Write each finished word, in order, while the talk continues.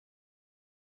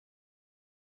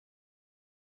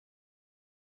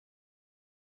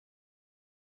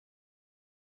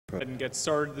And get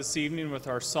started this evening with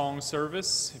our song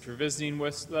service. If you're visiting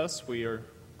with us, we are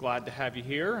glad to have you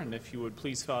here, and if you would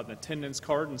please fill out an attendance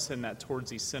card and send that towards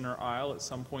the center aisle at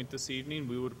some point this evening,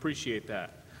 we would appreciate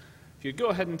that. If you'd go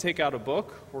ahead and take out a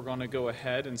book, we're going to go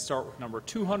ahead and start with number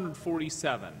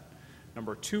 247.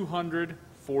 Number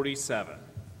 247.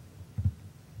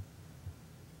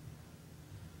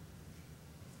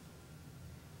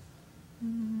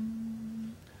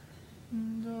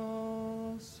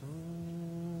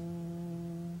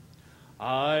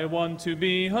 I want to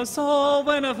be a soul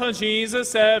winner for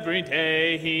Jesus every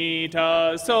day. He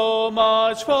does so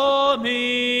much for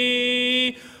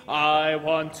me. I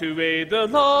want to aid the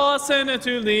lost sinner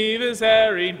to leave his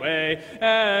erring way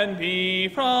and be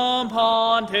from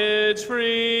bondage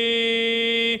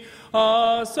free.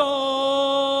 A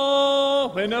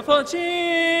soul winner for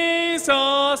Jesus,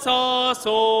 a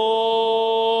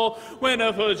soul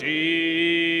winner for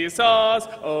Jesus.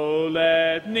 Oh,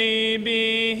 let me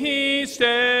be each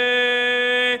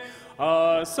day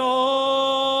a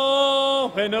soul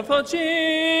winner for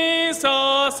Jesus,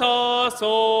 a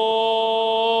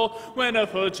soul winner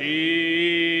for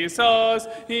Jesus.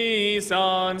 He's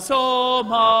done so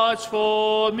much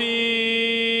for me.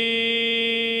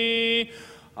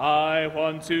 I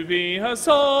want to be a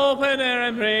soul winner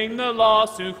and bring the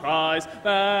lost to Christ,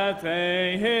 that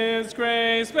they his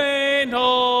grace may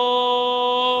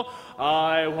know.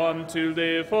 I want to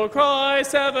live for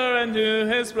Christ ever and do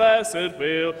his blessed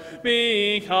will,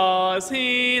 because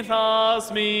he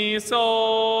loves me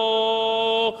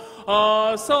so.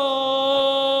 A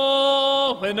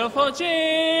soul winner for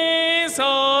Jesus,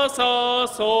 a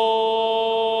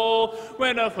soul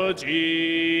winner for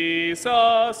Jesus.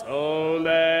 Oh,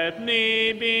 let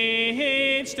me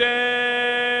be each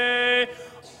day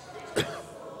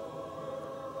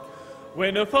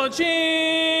winner for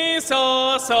Jesus,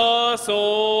 a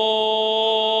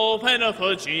soul winner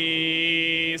for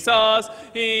Jesus.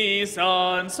 He's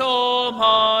done so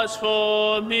much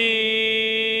for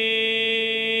me.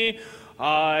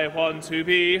 I want to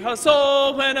be a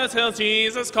soul winner till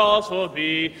Jesus calls for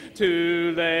me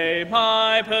to lay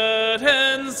my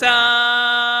burdens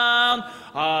down.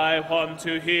 I want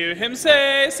to hear him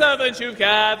say, servant, you've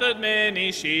gathered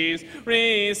many sheaves,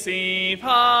 receive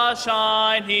a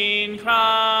shining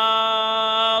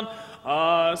crown.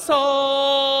 A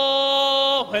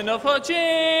soul winner for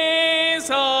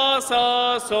Jesus,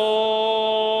 a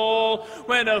soul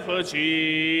winner for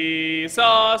Jesus.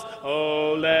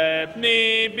 Oh, let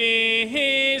me be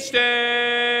each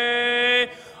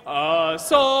day a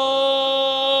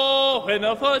soul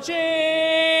winner for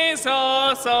Jesus,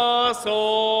 a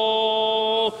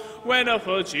soul winner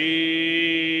for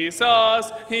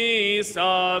Jesus. He's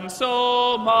done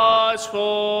so much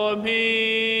for me.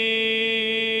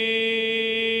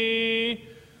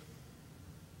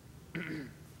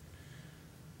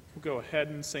 We'll go ahead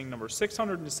and sing number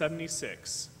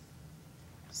 676.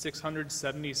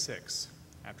 676.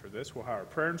 After this, we'll have our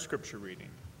prayer and scripture reading.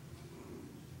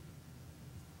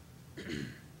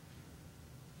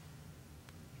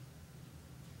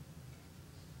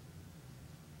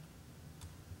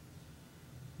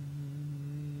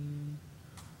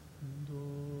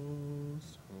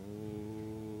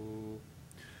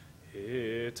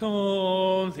 It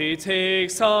only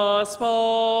takes a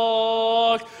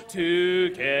spark to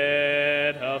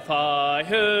get a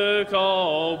fire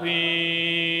going,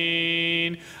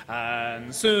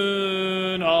 and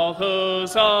soon all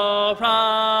those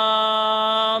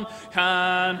around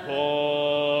can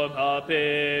warm up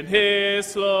in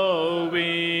his glowing.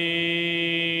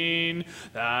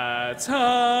 That's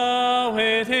how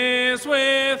it is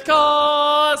with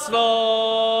God's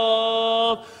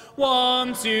love.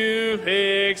 Once you've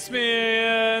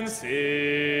experienced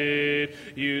it,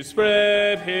 you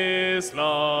spread his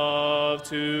love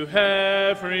to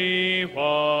everyone.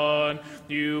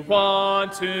 You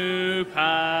want to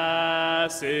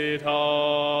pass it on.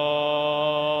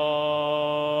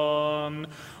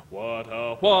 What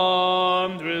a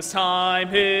wondrous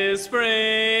time is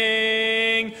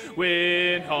spring,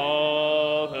 when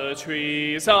all the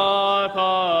trees are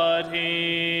budding.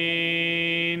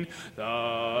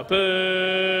 The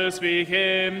birds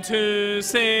begin to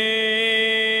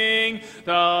sing,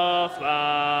 the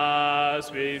flowers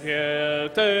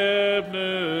begin their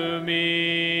blooming.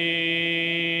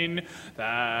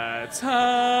 That's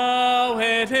how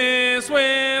it is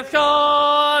with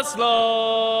God's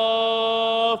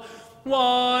love.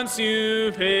 Once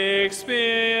you've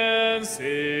experienced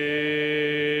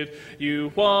it,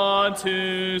 you want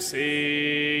to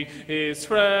sing morning is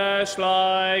fresh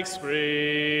like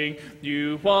spring.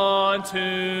 You want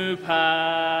to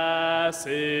pass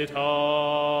it on.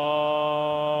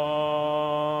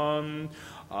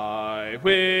 I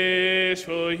wish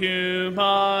for you,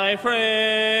 my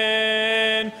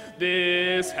friend,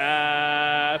 this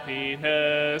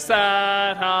happiness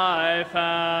that I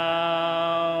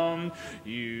found.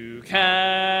 You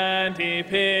can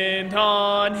depend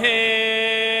on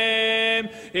him.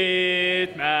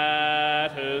 It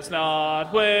matters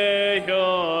not where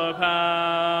you're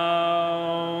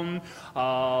bound.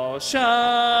 I'll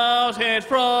shout it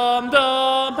from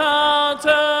the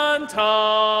mountain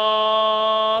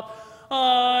top.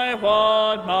 I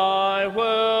want my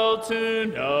world to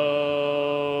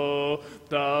know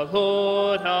the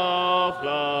Lord of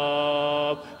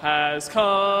love has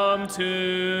come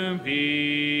to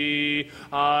me.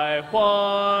 I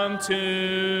want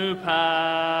to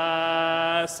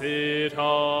pass it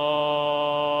on.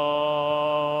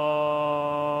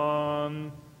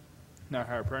 Now,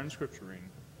 our prayer and scripture reading.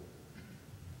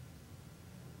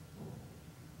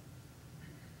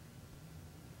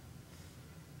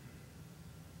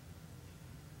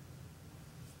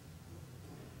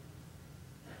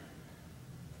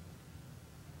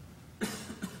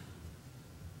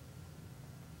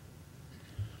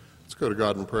 Let's go to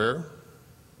God in prayer.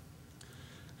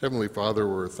 Heavenly Father,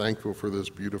 we're thankful for this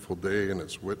beautiful day and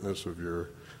its witness of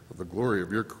the glory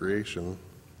of your creation.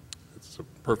 It's a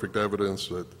perfect evidence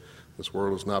that this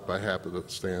world is not by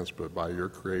happenstance, but by your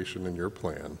creation and your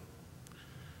plan.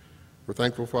 We're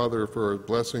thankful, Father, for our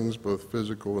blessings, both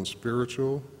physical and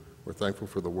spiritual. We're thankful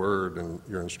for the word and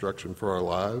your instruction for our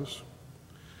lives.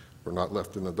 We're not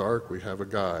left in the dark. We have a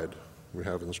guide. We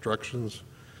have instructions,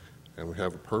 and we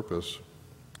have a purpose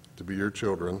to be your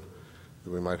children,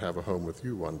 that we might have a home with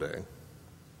you one day.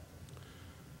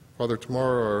 Father,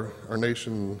 tomorrow our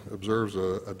nation observes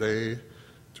a day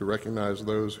to recognize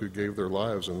those who gave their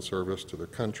lives in service to their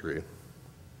country.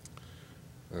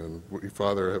 And we,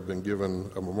 Father, have been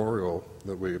given a memorial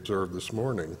that we observed this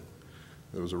morning.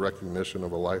 It was a recognition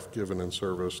of a life given in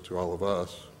service to all of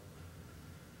us.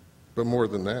 But more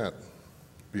than that,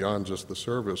 beyond just the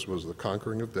service, was the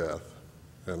conquering of death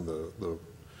and the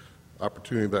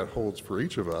opportunity that holds for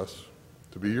each of us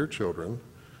to be your children,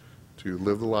 to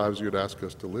live the lives you'd ask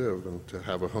us to live, and to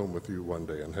have a home with you one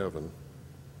day in heaven.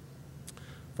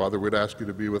 Father, we'd ask you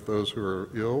to be with those who are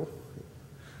ill.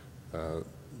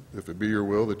 If it be your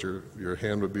will that your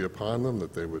hand would be upon them,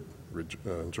 that they would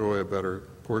enjoy a better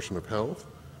portion of health,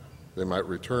 they might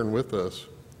return with us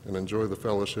and enjoy the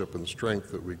fellowship and strength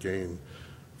that we gain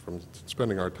from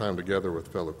spending our time together with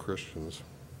fellow Christians.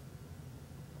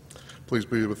 Please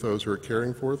be with those who are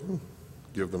caring for them.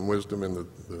 Give them wisdom in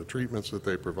the treatments that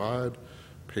they provide,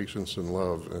 patience and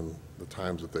love in the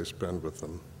times that they spend with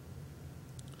them.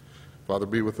 Father,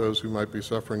 be with those who might be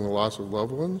suffering the loss of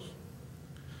loved ones.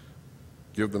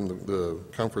 Give them the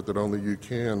comfort that only you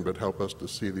can, but help us to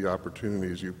see the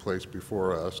opportunities you place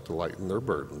before us to lighten their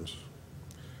burdens.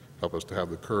 Help us to have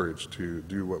the courage to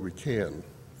do what we can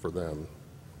for them.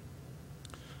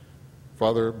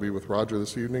 Father, be with Roger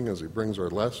this evening as he brings our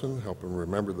lesson. Help him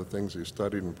remember the things he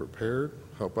studied and prepared.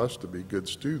 Help us to be good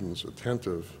students,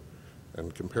 attentive,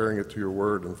 and comparing it to your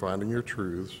word and finding your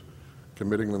truths,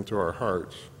 committing them to our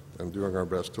hearts, and doing our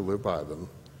best to live by them.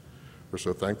 We're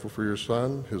so thankful for your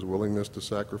Son, his willingness to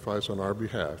sacrifice on our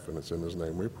behalf, and it's in his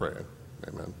name we pray.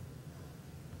 Amen.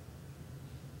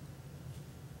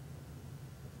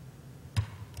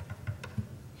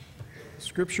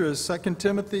 Scripture is 2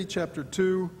 Timothy chapter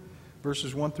 2,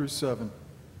 verses 1 through 7.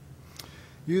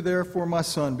 You therefore, my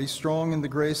son, be strong in the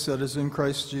grace that is in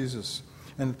Christ Jesus.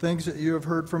 And the things that you have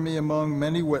heard from me among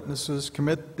many witnesses,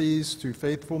 commit these to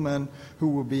faithful men who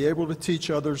will be able to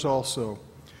teach others also.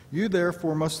 You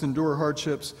therefore must endure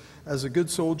hardships as a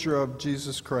good soldier of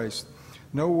Jesus Christ.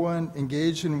 No one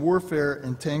engaged in warfare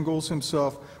entangles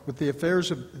himself with the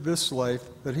affairs of this life,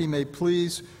 that he may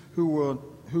please who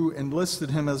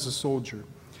enlisted him as a soldier.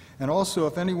 And also,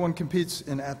 if anyone competes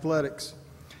in athletics,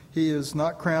 he is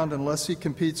not crowned unless he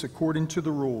competes according to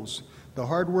the rules. The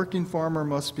hard-working farmer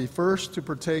must be first to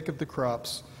partake of the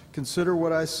crops. Consider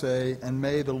what I say, and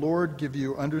may the Lord give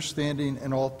you understanding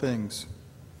in all things.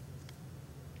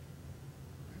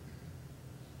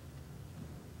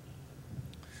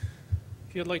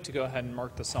 If you'd like to go ahead and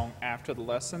mark the song after the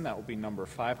lesson, that will be number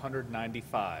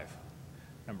 595.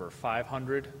 Number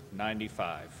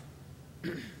 595.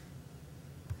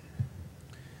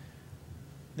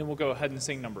 Then we'll go ahead and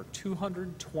sing number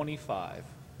 225.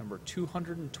 Number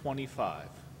 225.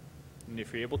 And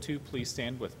if you're able to, please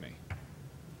stand with me.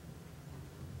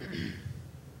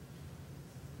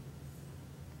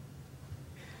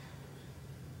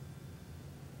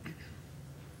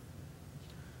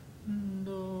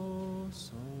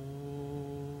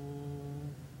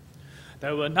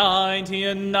 There were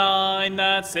 99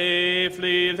 that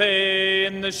safely lay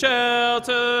in the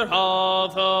shelter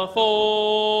of the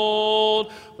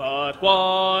fold, but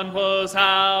one was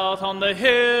out on the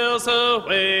hills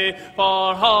away,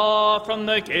 far off from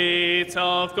the gates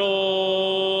of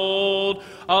gold.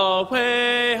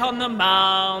 Away on the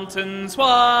mountains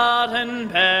wild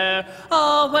and bare,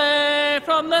 away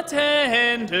from the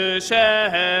tender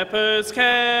shepherd's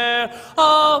care,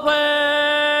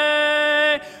 away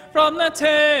from the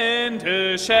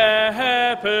tender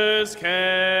shepherd's care.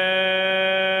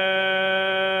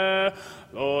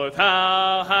 Lord,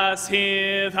 thou hast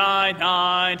hid thy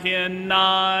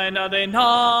 99, are they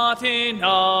not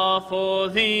enough for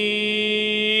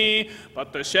thee?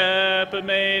 But the shepherd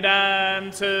made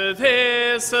answer,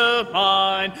 this of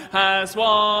mine has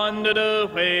wandered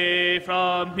away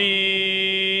from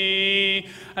me.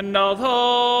 And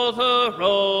although the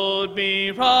road be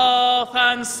rough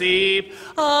and steep,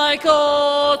 I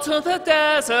go to the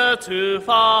desert to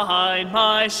find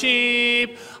my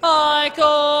sheep. I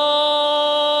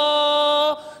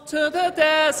go to the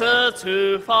desert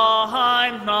to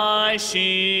find my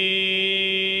sheep.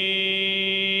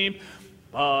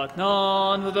 But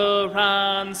none of the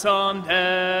ransomed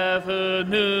ever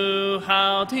knew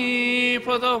how deep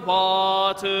were the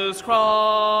waters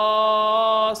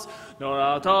crossed, nor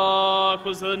how dark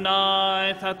was the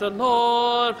night that the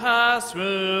Lord passed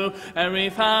through, and we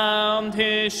found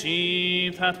his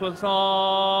sheep that were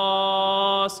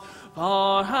lost.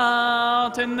 Far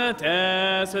out in the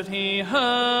desert he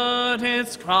heard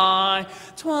its cry,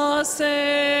 'twas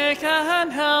sick and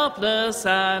helpless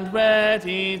and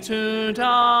ready to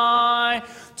die.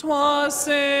 'Twas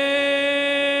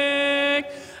sick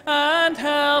and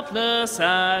helpless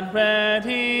and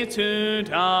ready to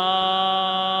die.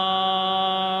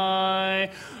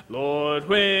 Lord,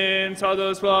 whence are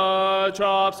those blood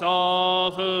drops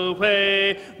all the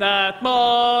way that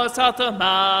marks out the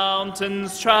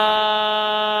mountain's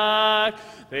track?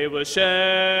 They were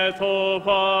shed for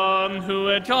one who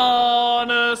had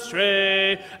gone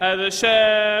astray, and the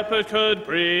shepherd could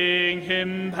bring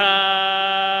him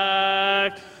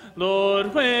back.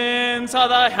 Lord, whence are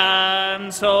thy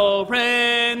hands so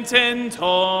rent and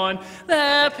torn?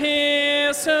 They're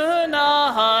pierced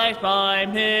tonight by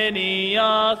many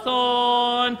a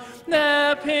thorn.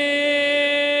 They're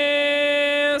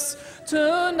pierced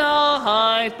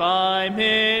tonight by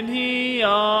many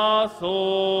a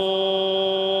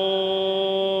thorn.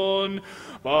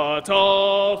 But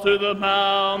all through the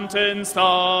mountains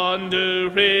thunder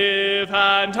riv,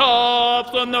 and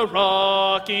up on the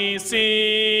rocky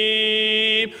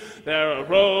steep there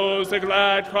arose a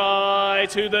glad cry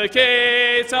to the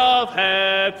gates of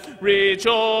heaven,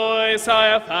 rejoice, I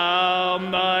have found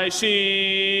my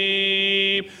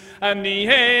sheep. And the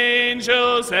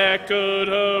angels echoed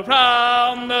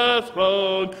around the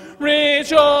throne,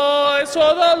 rejoice,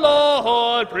 for the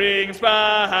Lord brings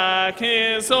back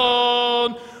his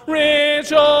own.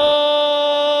 Rejoice,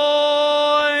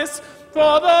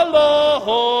 for the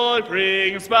Lord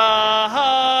brings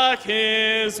back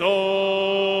his own.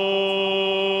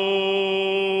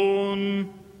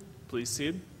 Please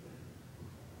sit.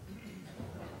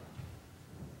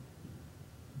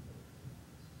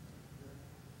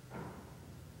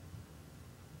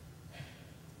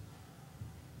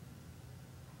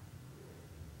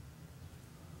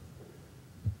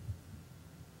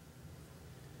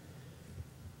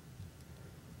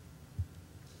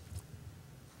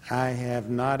 I have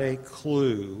not a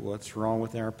clue what's wrong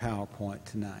with our PowerPoint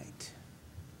tonight.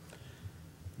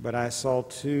 But I saw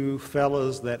two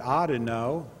fellows that ought to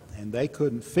know, and they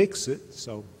couldn't fix it,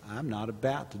 so I'm not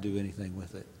about to do anything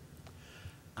with it.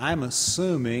 I'm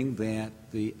assuming that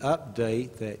the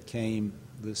update that came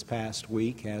this past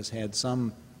week has had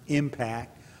some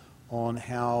impact on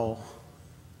how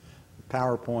the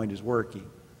PowerPoint is working.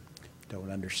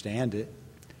 Don't understand it,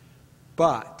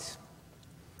 but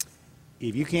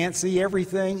if you can't see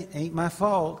everything, it ain't my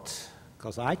fault,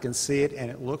 because I can see it and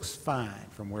it looks fine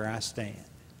from where I stand.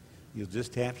 You'll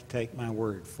just have to take my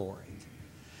word for it.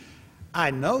 I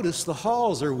notice the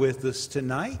Halls are with us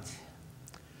tonight.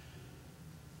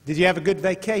 Did you have a good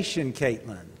vacation,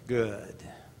 Caitlin? Good.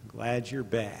 Glad you're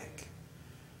back.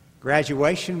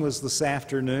 Graduation was this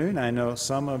afternoon. I know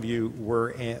some of you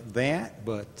were at that,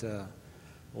 but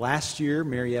last year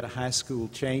Marietta High School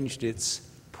changed its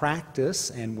practice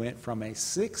and went from a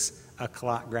 6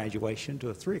 o'clock graduation to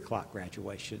a 3 o'clock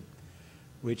graduation,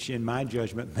 which in my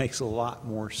judgment makes a lot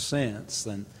more sense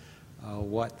than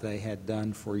what they had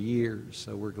done for years.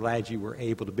 So we're glad you were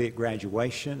able to be at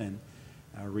graduation and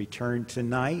return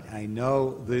tonight. I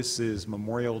know this is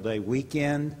Memorial Day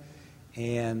weekend,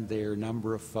 and there are a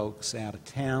number of folks out of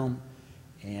town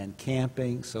and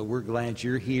camping, so we're glad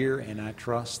you're here, and I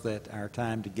trust that our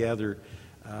time together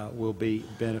will be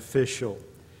beneficial.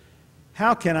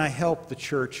 How can I help the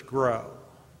church grow?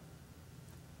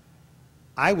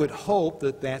 I would hope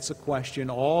that that's a question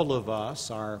all of us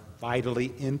are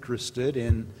vitally interested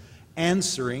in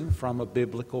answering from a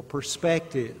biblical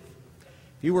perspective.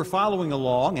 If you were following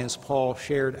along as Paul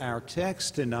shared our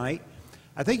text tonight,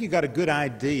 I think you got a good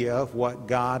idea of what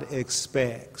God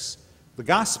expects. The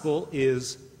gospel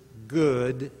is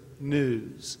good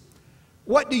news.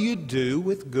 What do you do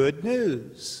with good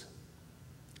news?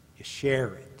 You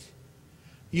share it.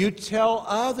 You tell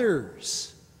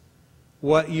others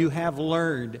what you have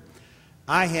learned.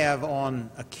 I have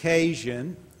on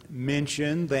occasion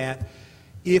mentioned that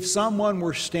if someone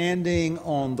were standing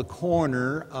on the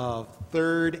corner of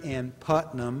 3rd and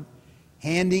Putnam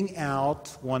handing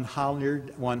out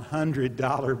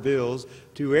 $100 bills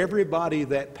to everybody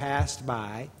that passed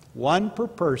by, one per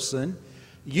person,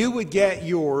 you would get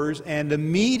yours and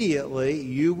immediately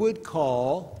you would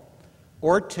call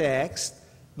or text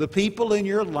the people in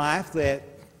your life that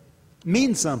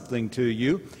mean something to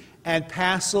you and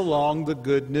pass along the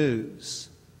good news.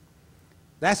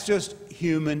 That's just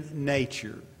human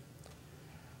nature.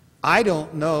 I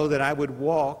don't know that I would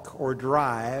walk or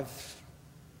drive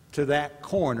to that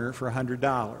corner for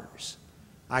 $100.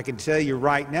 I can tell you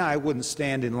right now I wouldn't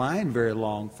stand in line very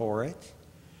long for it.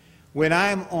 When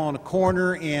I'm on a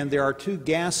corner and there are 2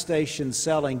 gas stations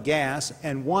selling gas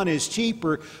and one is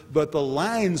cheaper but the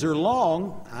lines are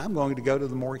long, I'm going to go to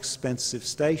the more expensive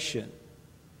station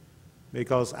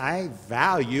because I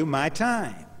value my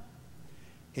time.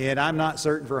 And I'm not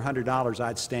certain for $100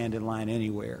 I'd stand in line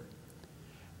anywhere.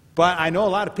 But I know a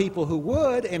lot of people who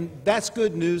would, and that's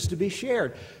good news to be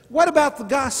shared. What about the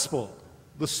gospel?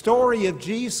 The story of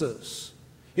Jesus,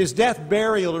 his death,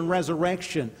 burial, and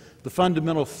resurrection, the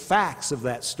fundamental facts of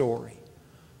that story.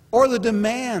 Or the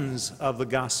demands of the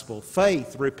gospel,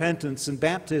 faith, repentance, and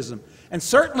baptism. And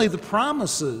certainly the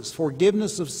promises,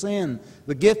 forgiveness of sin,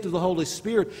 the gift of the Holy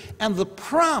Spirit, and the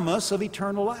promise of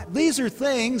eternal life. These are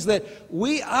things that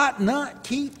we ought not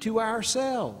keep to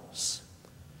ourselves.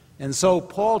 And so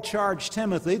Paul charged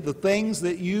Timothy, the things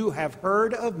that you have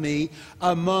heard of me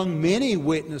among many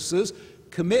witnesses,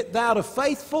 commit thou to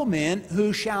faithful men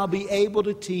who shall be able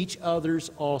to teach others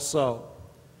also.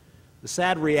 The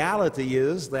sad reality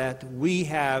is that we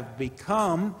have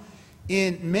become,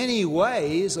 in many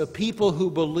ways, a people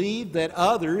who believe that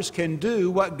others can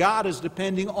do what God is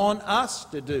depending on us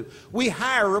to do. We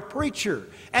hire a preacher,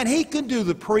 and he can do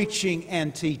the preaching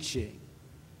and teaching.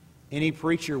 Any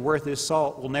preacher worth his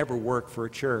salt will never work for a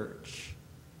church.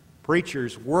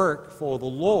 Preachers work for the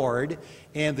Lord,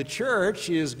 and the church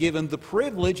is given the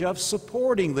privilege of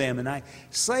supporting them. And I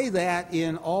say that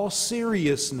in all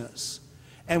seriousness.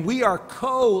 And we are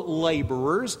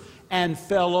co-laborers and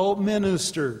fellow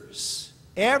ministers.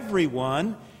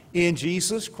 Everyone in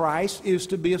Jesus Christ is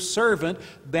to be a servant.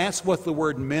 That's what the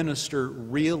word minister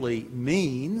really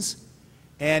means.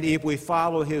 And if we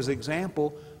follow his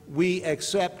example, we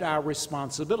accept our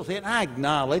responsibility. And I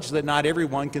acknowledge that not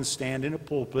everyone can stand in a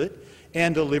pulpit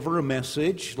and deliver a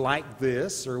message like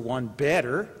this or one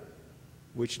better,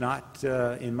 which not,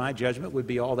 in my judgment, would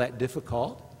be all that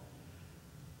difficult.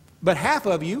 But half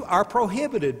of you are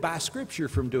prohibited by Scripture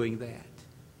from doing that.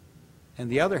 And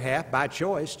the other half, by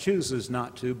choice, chooses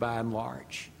not to by and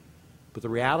large. But the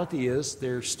reality is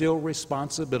there are still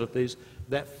responsibilities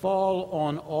that fall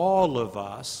on all of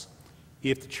us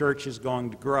if the church is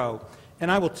going to grow. And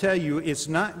I will tell you, it's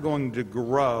not going to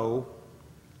grow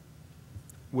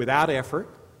without effort,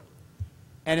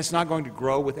 and it's not going to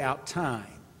grow without time.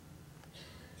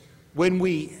 When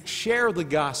we share the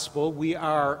gospel, we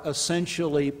are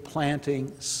essentially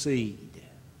planting seed.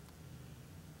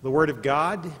 The Word of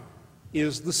God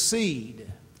is the seed,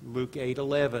 Luke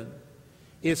 8:11.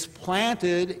 It's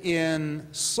planted in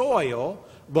soil,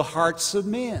 the hearts of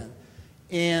men.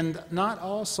 And not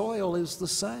all soil is the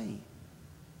same.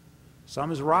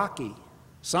 Some is rocky.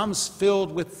 Some's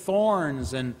filled with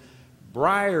thorns and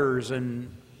briars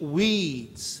and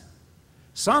weeds.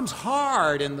 Some's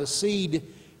hard and the seed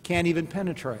can't even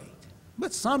penetrate.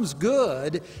 But some's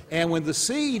good, and when the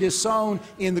seed is sown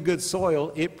in the good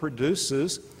soil, it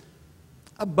produces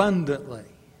abundantly.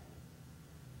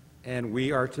 And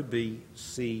we are to be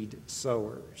seed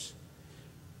sowers.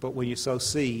 But when you sow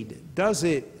seed, does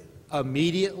it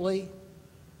immediately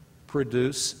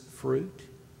produce fruit?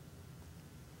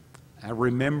 I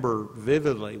remember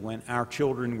vividly when our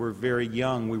children were very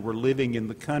young, we were living in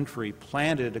the country,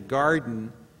 planted a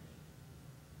garden.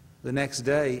 The next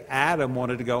day, Adam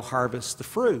wanted to go harvest the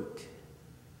fruit.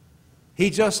 He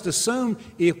just assumed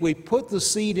if we put the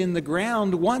seed in the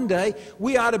ground one day,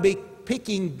 we ought to be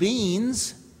picking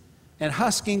beans and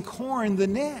husking corn the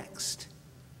next.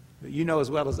 But you know as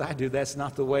well as I do, that's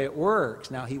not the way it works.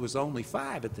 Now, he was only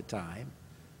 5 at the time,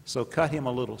 so cut him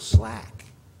a little slack.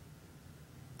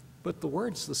 But the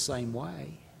Word's the same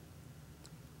way.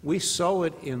 We sow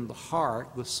it in the heart,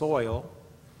 the soil,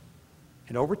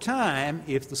 and over time,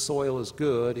 if the soil is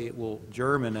good, it will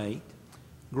germinate,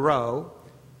 grow,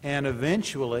 and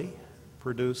eventually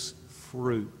produce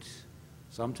fruit,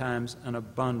 sometimes an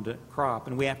abundant crop,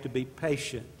 and we have to be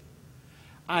patient.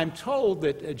 I'm told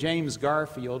that James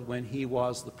Garfield, when he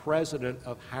was the president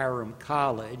of Hiram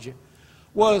College,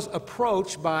 was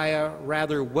approached by a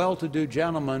rather well-to-do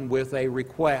gentleman with a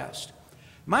request.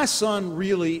 My son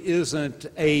really isn't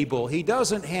able. He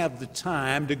doesn't have the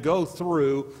time to go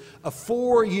through a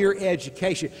 4-year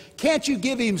education. Can't you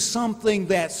give him something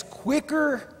that's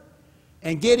quicker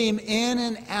and get him in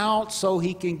and out so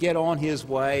he can get on his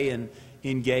way and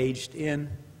engaged in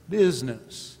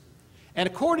business? And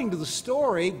according to the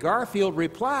story, Garfield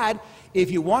replied,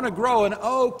 if you want to grow an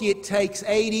oak, it takes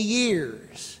 80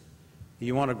 years. If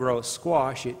you want to grow a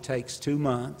squash, it takes 2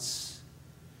 months.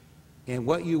 And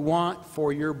what you want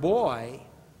for your boy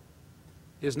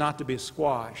is not to be a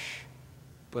squash,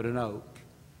 but an oak.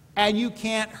 And you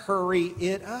can't hurry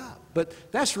it up. But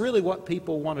that's really what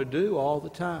people want to do all the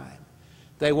time.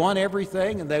 They want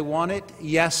everything, and they want it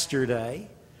yesterday.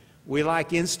 We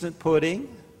like instant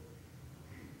pudding.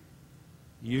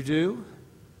 You do?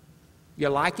 You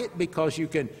like it because you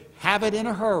can have it in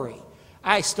a hurry.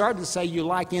 I started to say you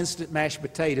like instant mashed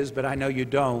potatoes, but I know you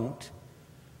don't.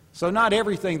 So not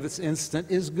everything that's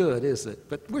instant is good, is it?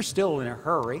 But we're still in a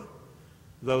hurry,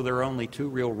 though there are only 2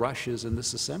 real rushes in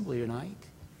this assembly tonight.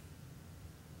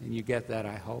 And you get that,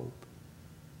 I hope.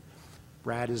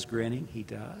 Brad is grinning, he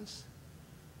does.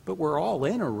 But we're all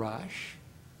in a rush.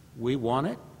 We want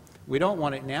it. We don't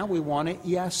want it now, we want it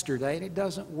yesterday. And it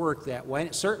doesn't work that way. And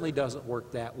it certainly doesn't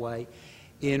work that way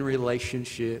in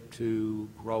relationship to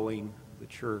growing the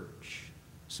church,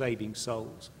 saving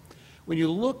souls. When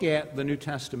you look at the New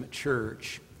Testament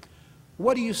church,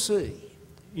 what do you see?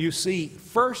 You see,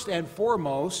 first and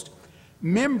foremost,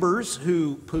 members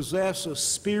who possess a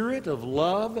spirit of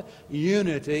love,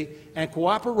 unity, and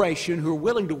cooperation who are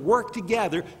willing to work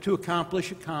together to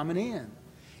accomplish a common end.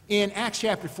 In Acts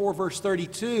chapter 4, verse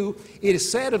 32, it is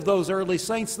said of those early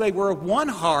saints, they were of one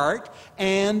heart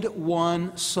and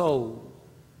one soul.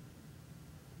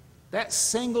 That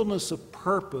singleness of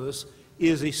purpose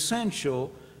is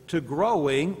essential to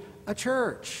growing a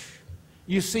church.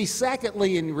 You see,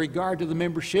 secondly, in regard to the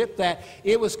membership, that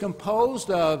it was composed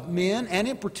of men, and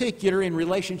in particular in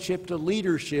relationship to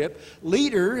leadership,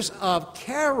 leaders of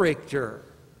character.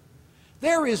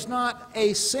 There is not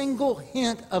a single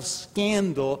hint of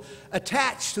scandal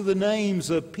attached to the names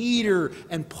of Peter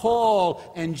and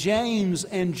Paul and James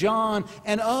and John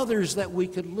and others that we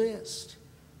could list.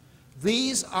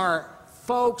 These are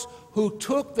folks who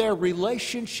took their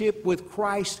relationship with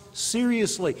Christ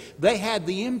seriously. They had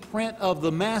the imprint of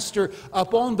the Master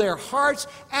upon their hearts,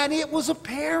 and it was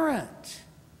apparent.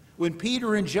 When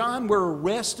Peter and John were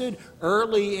arrested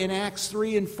early in Acts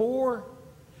 3 and 4,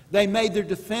 they made their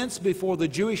defense before the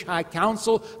Jewish High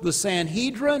Council, the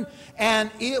Sanhedrin, and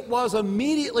it was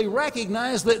immediately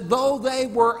recognized that though they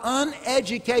were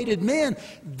uneducated men,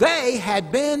 they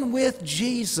had been with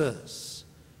Jesus.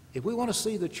 If we want to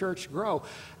see the church grow,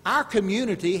 our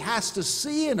community has to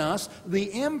see in us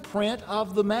the imprint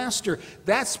of the Master.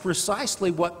 That's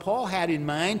precisely what Paul had in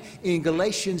mind in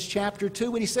Galatians chapter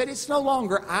 2 when he said, it's no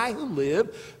longer I who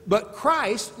live, but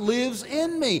Christ lives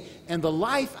in me. And the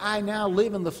life I now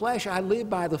live in the flesh, I live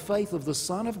by the faith of the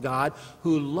Son of God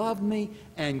who loved me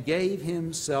and gave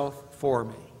himself for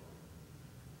me.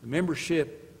 The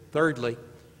membership, thirdly,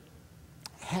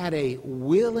 had a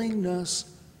willingness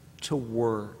to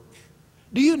work.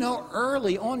 Do you know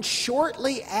early on,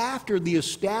 shortly after the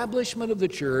establishment of the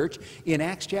church in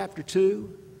Acts chapter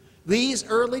 2, these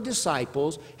early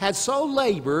disciples had so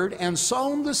labored and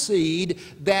sown the seed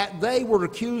that they were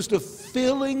accused of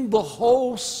filling the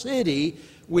whole city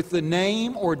with the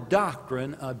name or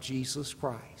doctrine of Jesus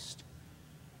Christ.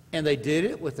 And they did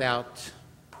it without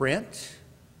print,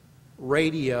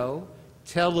 radio,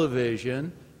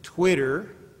 television,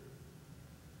 Twitter,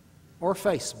 or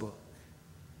Facebook.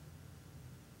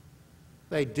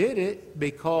 They did it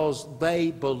because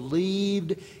they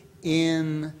believed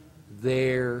in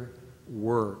their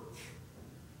work.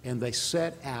 And they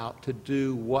set out to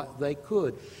do what they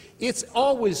could. It's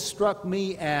always struck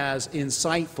me as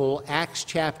insightful, Acts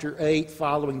chapter 8,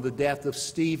 following the death of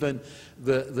Stephen,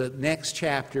 the next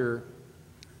chapter,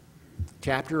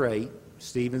 chapter 8,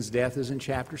 Stephen's death is in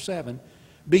chapter 7,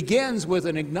 begins with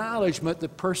an acknowledgement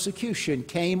that persecution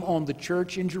came on the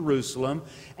church in Jerusalem,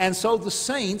 and so the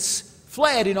saints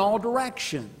fled in all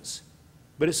directions.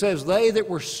 But it says, they that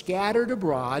were scattered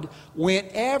abroad went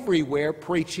everywhere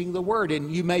preaching the word.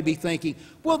 And you may be thinking,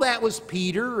 well, that was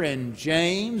Peter and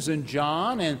James and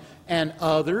John and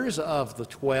others of the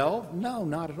 12. No,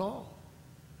 not at all.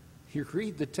 If you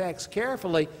read the text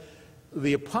carefully,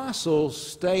 the apostles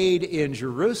stayed in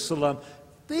Jerusalem.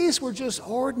 These were just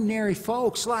ordinary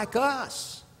folks like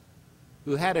us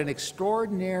who had an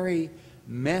extraordinary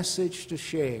message to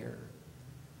share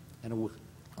and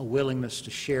a willingness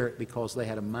to share it because they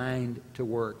had a mind to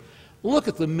work. Look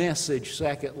at the message,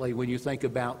 secondly, when you think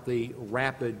about the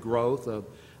rapid growth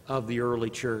of the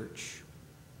early church.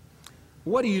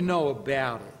 What do you know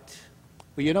about it?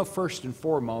 Well, you know first and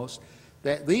foremost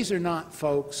that these are not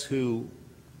folks who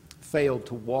failed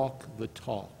to walk the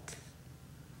talk.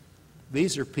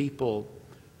 These are people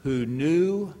who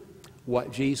knew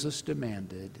what Jesus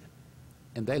demanded,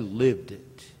 and they lived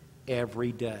it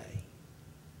every day.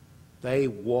 They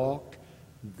walked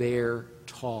their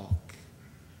talk.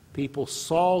 People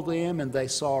saw them and they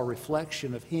saw a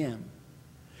reflection of Him.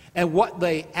 And what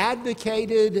they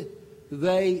advocated,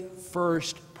 they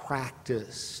first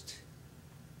practiced.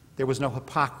 There was no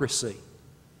hypocrisy,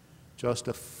 just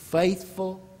a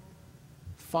faithful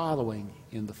following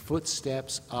in the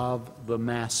footsteps of the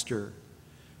Master.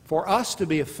 For us to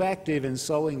be effective in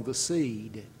sowing the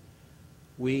seed,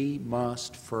 we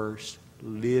must first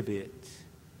live it.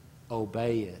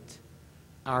 Obey it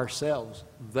ourselves.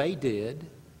 They did,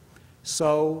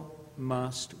 so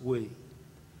must we.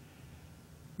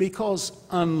 Because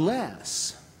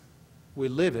unless we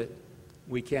live it,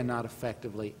 we cannot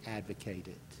effectively advocate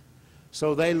it.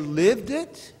 So they lived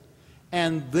it,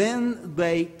 and then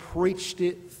they preached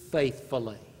it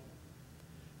faithfully.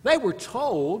 They were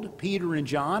told, Peter and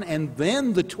John, and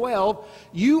then the 12,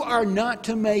 you are not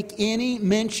to make any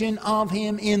mention of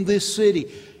Him in this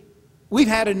city. We've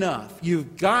had enough.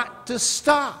 You've got to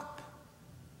stop.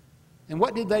 And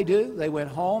what did they do? They went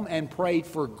home and prayed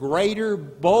for greater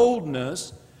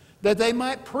boldness that they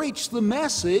might preach the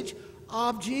message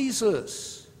of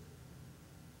Jesus.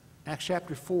 Acts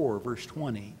chapter 4, verse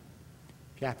 20.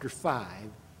 Chapter 5,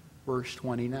 verse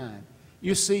 29.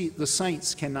 You see, the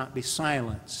saints cannot be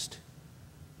silenced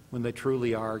when they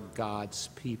truly are God's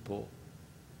people.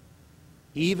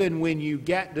 Even when you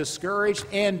get discouraged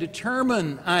and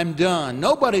determine, I'm done,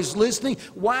 nobody's listening,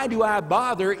 why do I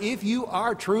bother? If you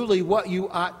are truly what you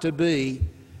ought to be,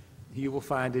 you will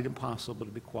find it impossible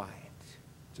to be quiet.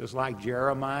 Just like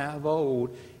Jeremiah of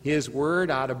old, his word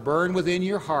ought to burn within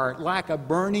your heart like a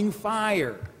burning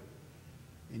fire.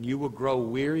 And you will grow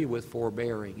weary with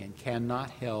forbearing and cannot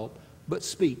help but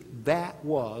speak. That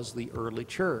was the early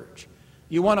church.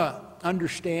 You want to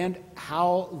understand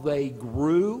how they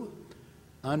grew?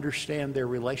 Understand their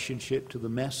relationship to the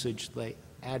message they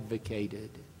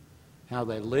advocated, how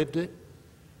they lived it,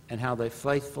 and how they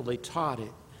faithfully taught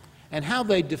it, and how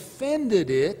they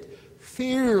defended it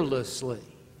fearlessly.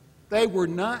 They were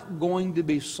not going to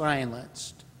be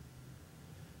silenced.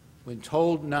 When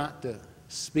told not to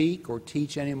speak or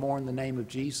teach anymore in the name of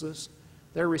Jesus,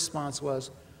 their response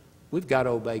was, we've got to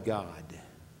obey God,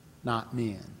 not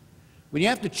men. When you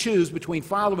have to choose between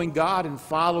following God and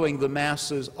following the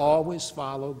masses, always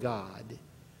follow God.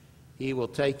 He will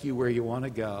take you where you want to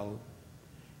go.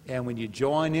 And when you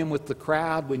join Him with the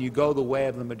crowd, when you go the way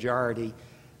of the majority,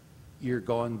 you're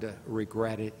going to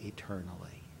regret it eternally.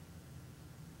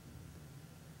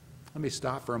 Let me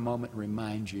stop for a moment and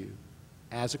remind you,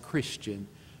 as a Christian,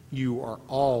 you are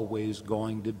always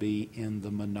going to be in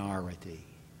the minority.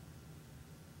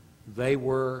 They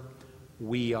were,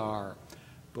 we are.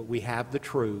 But we have the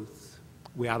truth.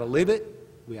 We ought to live it.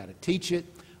 We ought to teach it.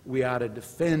 We ought to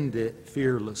defend it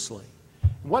fearlessly.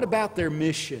 And what about their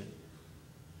mission?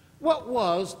 What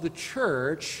was the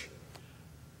church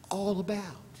all about?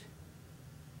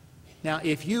 Now,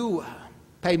 if you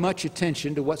pay much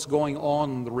attention to what's going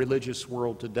on in the religious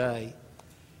world today,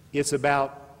 it's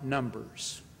about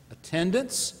numbers,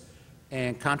 attendance,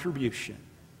 and contribution,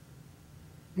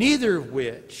 neither of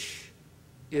which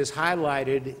is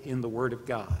highlighted in the Word of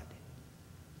God.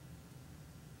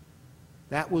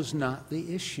 That was not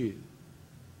the issue.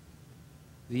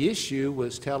 The issue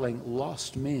was telling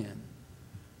lost men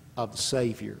of the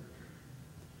Savior,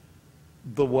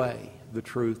 the way, the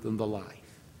truth, and the life.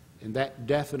 And that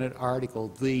definite article,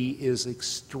 the, is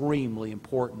extremely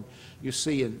important. You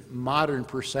see, in modern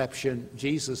perception,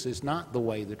 Jesus is not the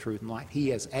way, the truth, and life.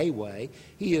 He is a way,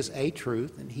 He is a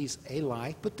truth, and He's a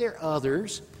life, but there are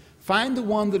others. Find the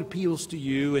one that appeals to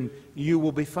you and you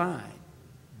will be fine.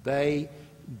 They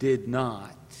did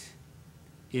not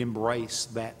embrace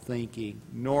that thinking,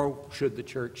 nor should the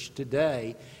church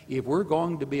today. If we're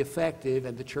going to be effective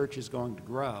and the church is going to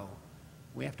grow,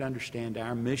 we have to understand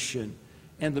our mission.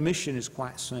 And the mission is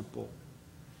quite simple.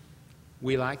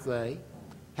 We, like they,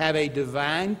 have a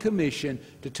divine commission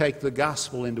to take the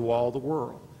gospel into all the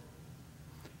world.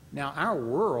 Now, our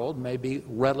world may be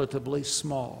relatively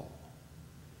small.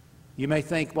 You may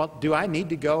think, well, do I need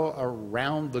to go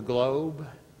around the globe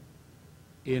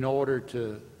in order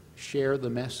to share the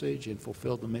message and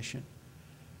fulfill the mission?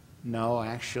 No,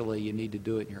 actually, you need to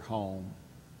do it in your home,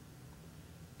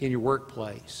 in your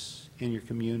workplace, in your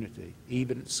community,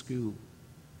 even at school.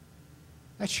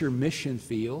 That's your mission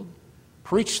field.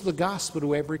 Preach the gospel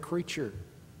to every creature.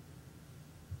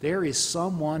 There is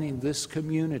someone in this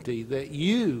community that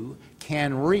you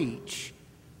can reach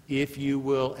if you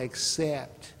will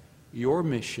accept your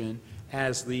mission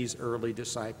as these early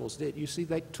disciples did. You see,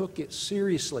 they took it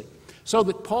seriously. So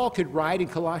that Paul could write in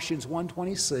Colossians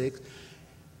 1:26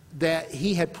 that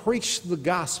he had preached the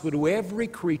gospel to every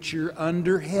creature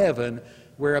under heaven,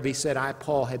 whereof he said, I,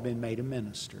 Paul, have been made a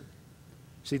minister.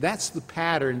 See, that's the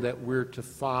pattern that we're to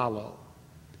follow.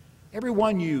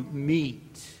 Everyone you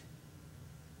meet,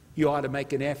 you ought to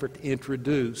make an effort to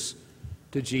introduce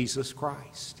to Jesus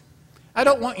Christ. I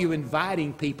don't want you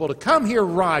inviting people to come here,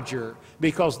 Roger,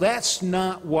 because that's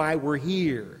not why we're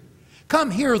here.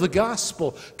 Come hear the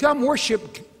gospel. Come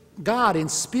worship God in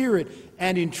spirit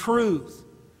and in truth.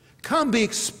 Come be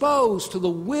exposed to the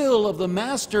will of the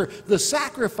Master, the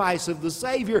sacrifice of the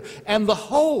Savior, and the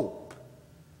hope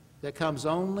that comes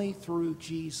only through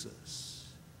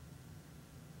Jesus.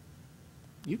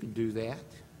 You can do that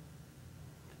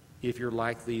if you're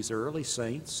like these early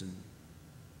saints and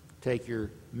take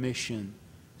your mission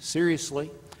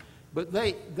seriously. But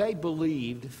they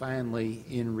believed, finally,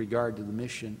 in regard to the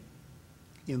mission,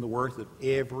 in the worth of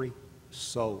every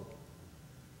soul.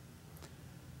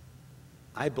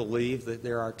 I believe that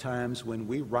there are times when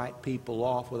we write people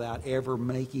off without ever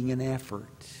making an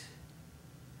effort.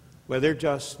 Well, they're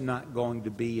just not going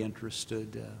to be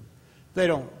interested. They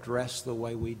don't dress the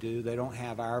way we do. They don't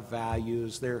have our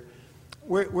values.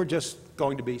 We're just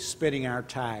going to be spinning our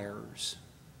tires,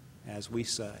 as we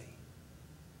say.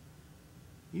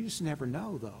 You just never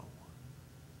know, though,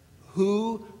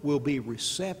 who will be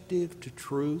receptive to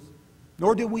truth,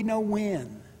 nor do we know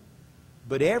when.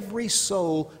 But every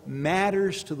soul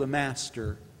matters to the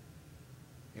Master.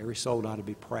 Every soul ought to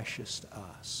be precious to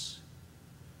us.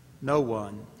 No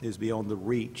one is beyond the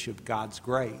reach of God's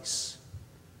grace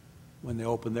when they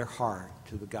open their heart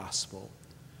to the gospel.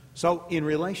 So in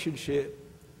relationship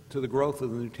to the growth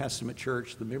of the New Testament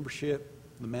church, the membership,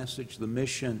 the message, the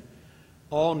mission,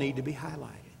 all need to be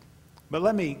highlighted. But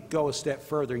let me go a step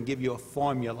further and give you a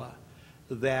formula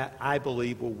that I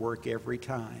believe will work every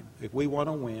time. If we want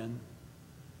to win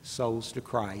souls to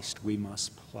Christ, we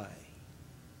must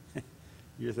play.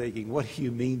 You're thinking, what do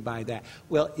you mean by that?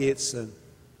 Well, it's an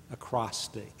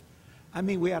acrostic. I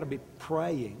mean, we ought to be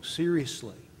praying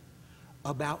seriously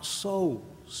about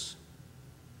souls.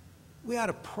 We ought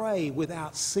to pray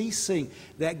without ceasing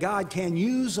that God can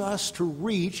use us to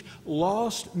reach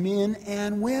lost men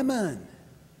and women.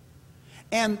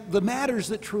 And the matters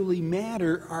that truly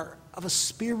matter are of a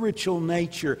spiritual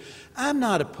nature. I'm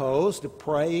not opposed to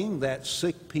praying that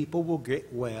sick people will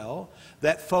get well,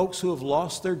 that folks who have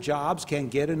lost their jobs can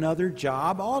get another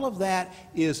job. All of that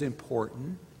is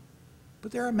important.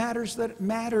 But there are matters that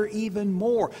matter even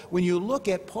more. When you look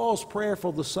at Paul's prayer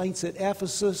for the saints at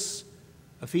Ephesus,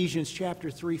 Ephesians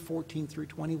chapter 3, 14 through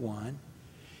 21,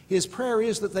 his prayer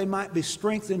is that they might be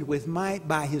strengthened with might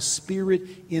by His Spirit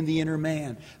in the inner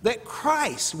man, that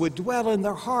Christ would dwell in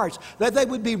their hearts, that they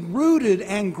would be rooted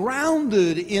and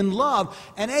grounded in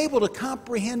love and able to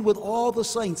comprehend with all the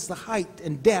saints the height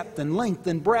and depth and length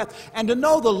and breadth, and to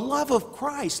know the love of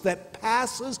Christ that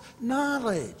passes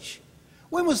knowledge.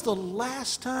 When was the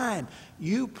last time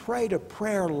you prayed a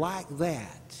prayer like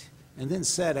that and then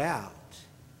set out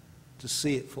to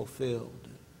see it fulfilled?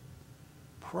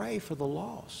 Pray for the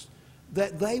lost,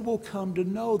 that they will come to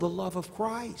know the love of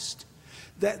Christ,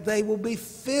 that they will be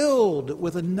filled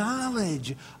with a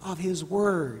knowledge of His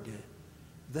Word,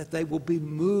 that they will be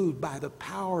moved by the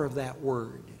power of that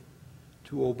Word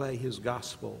to obey His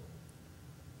gospel.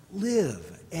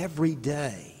 Live every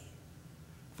day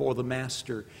for the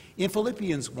Master. In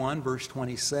Philippians 1, verse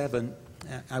 27,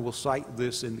 I will cite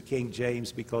this in the King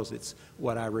James because it's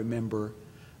what I remember.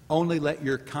 Only let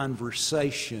your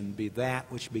conversation be that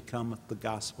which becometh the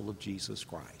gospel of Jesus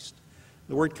Christ.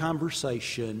 The word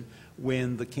conversation,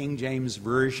 when the King James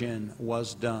Version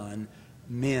was done,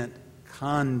 meant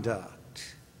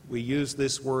conduct. We use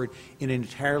this word in an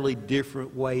entirely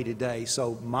different way today.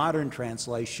 So modern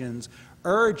translations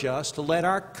urge us to let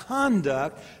our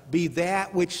conduct be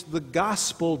that which the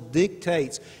gospel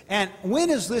dictates. And when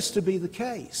is this to be the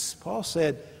case? Paul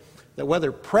said that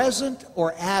whether present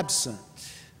or absent,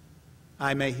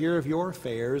 I may hear of your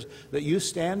affairs, that you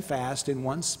stand fast in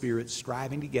one spirit,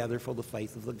 striving together for the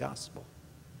faith of the gospel.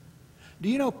 Do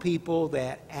you know people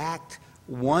that act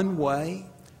one way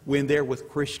when they're with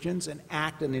Christians and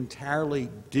act an entirely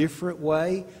different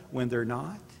way when they're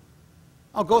not?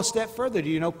 I'll go a step further. Do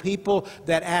you know people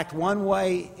that act one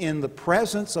way in the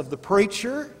presence of the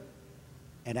preacher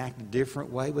and act a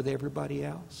different way with everybody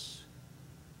else?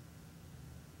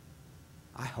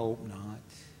 I hope not.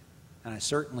 And I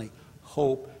certainly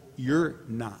hope you're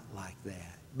not like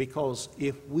that. Because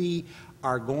if we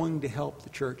are going to help the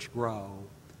church grow,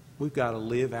 we've got to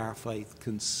live our faith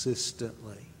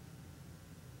consistently.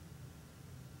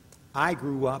 I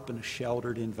grew up in a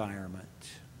sheltered environment.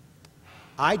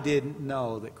 I didn't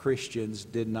know that Christians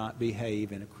did not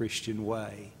behave in a Christian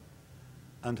way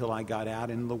until I got out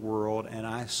in the world and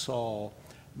I saw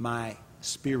my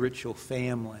spiritual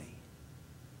family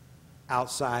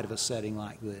outside of a setting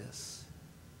like this.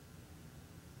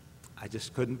 I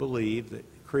just couldn't believe that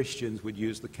Christians would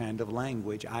use the kind of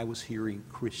language I was hearing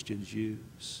Christians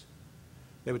use.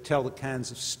 They would tell the kinds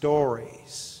of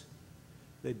stories.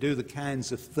 They'd do the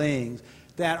kinds of things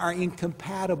that are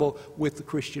incompatible with the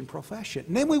Christian profession.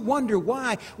 And then we wonder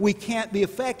why we can't be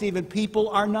effective and people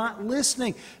are not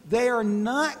listening. They are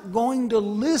not going to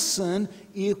listen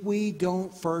if we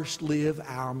don't first live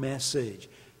our message.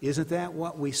 Isn't that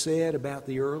what we said about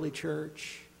the early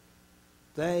church?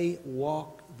 They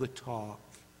walked the talk.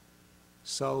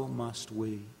 So must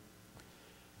we.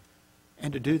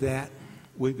 And to do that,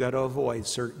 we've got to avoid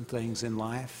certain things in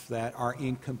life that are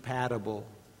incompatible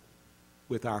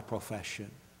with our profession.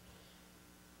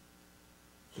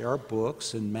 There are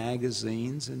books and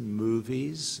magazines and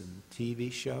movies and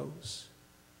TV shows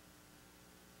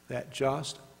that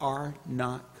just are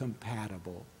not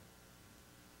compatible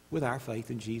with our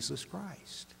faith in Jesus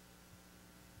Christ.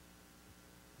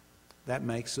 That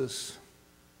makes us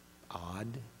odd,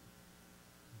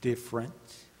 different.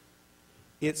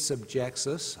 It subjects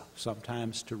us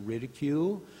sometimes to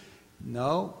ridicule.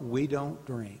 No, we don't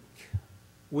drink.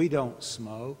 We don't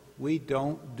smoke. We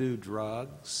don't do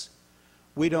drugs.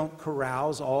 We don't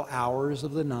carouse all hours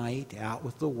of the night out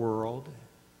with the world.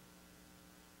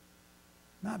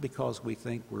 Not because we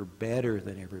think we're better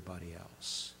than everybody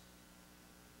else,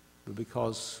 but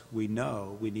because we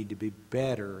know we need to be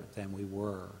better than we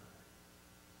were.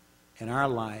 And our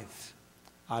life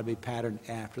ought to be patterned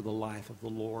after the life of the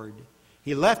Lord.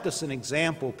 He left us an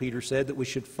example, Peter said, that we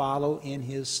should follow in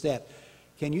his step.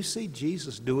 Can you see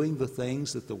Jesus doing the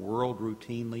things that the world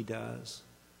routinely does?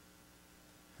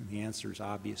 And the answer is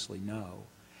obviously no.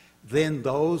 Then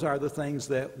those are the things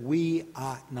that we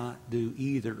ought not do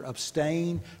either.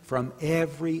 Abstain from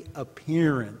every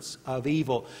appearance of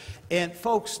evil. And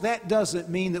folks, that doesn't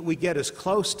mean that we get as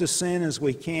close to sin as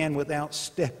we can without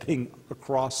stepping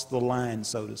across the line,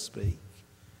 so to speak.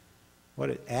 What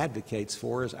it advocates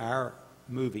for is our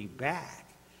moving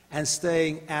back and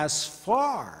staying as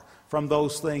far from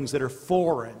those things that are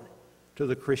foreign to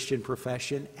the Christian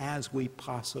profession as we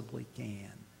possibly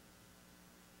can.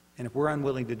 And if we're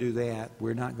unwilling to do that,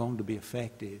 we're not going to be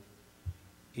effective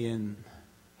in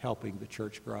helping the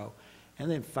church grow. And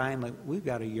then finally, we've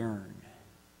got to yearn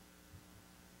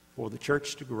for the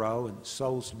church to grow and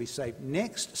souls to be saved.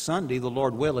 Next Sunday, the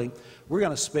Lord willing, we're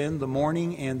going to spend the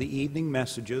morning and the evening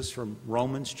messages from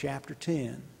Romans chapter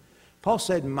 10. Paul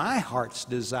said, my heart's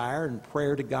desire and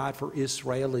prayer to God for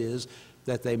Israel is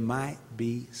that they might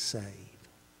be saved.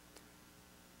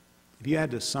 If you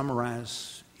had to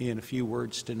summarize in a few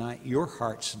words tonight your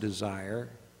heart's desire,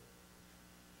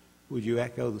 would you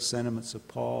echo the sentiments of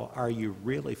Paul? Are you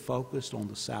really focused on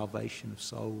the salvation of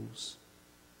souls?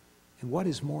 And what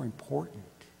is more important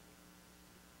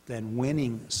than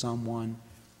winning someone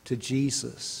to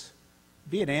Jesus?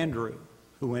 Be it Andrew,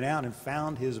 who went out and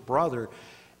found his brother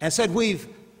and said, we've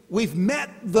met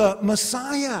the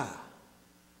Messiah.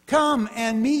 Come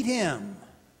and meet him.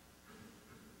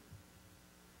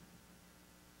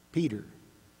 Peter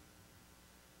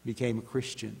became a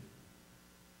Christian,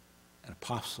 an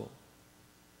apostle,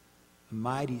 a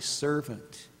mighty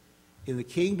servant in the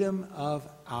kingdom of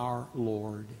our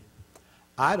Lord.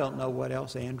 I don't know what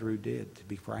else Andrew did, to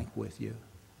be frank with you.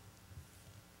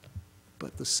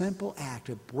 But the simple act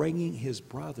of bringing his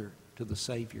brother to the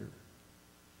Savior,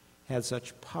 had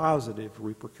such positive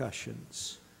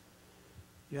repercussions.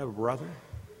 You have a brother,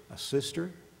 a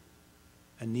sister,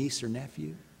 a niece or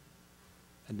nephew,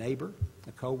 a neighbor,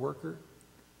 a co-worker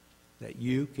that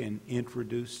you can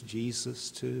introduce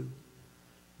Jesus to.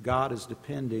 God is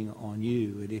depending on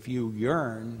you, and if you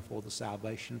yearn for the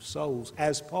salvation of souls,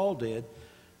 as Paul did,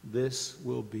 this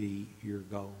will be your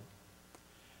goal.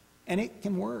 And it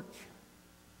can work.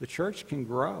 The church can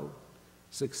grow.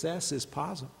 Success is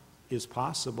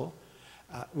possible.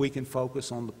 We can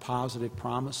focus on the positive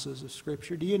promises of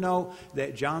Scripture. Do you know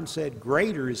that John said,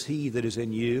 "Greater is he that is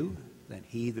in you than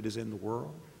he that is in the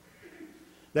world"?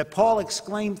 That Paul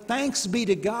exclaimed, "Thanks be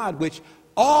to God, which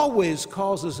always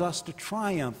causes us to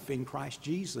triumph in Christ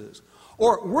Jesus."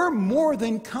 Or, "We're more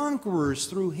than conquerors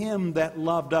through him that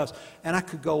loved us." And I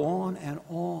could go on and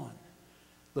on.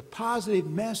 The positive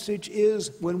message is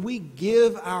when we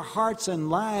give our hearts and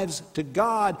lives to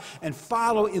God and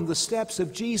follow in the steps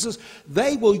of Jesus,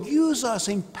 they will use us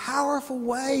in powerful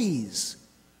ways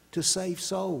to save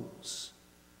souls.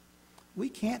 We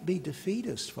can't be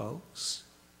defeatist, folks.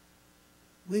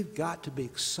 We've got to be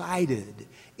excited,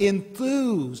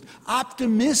 enthused,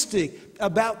 optimistic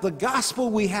about the gospel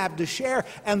we have to share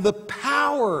and the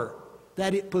power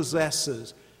that it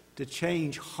possesses to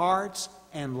change hearts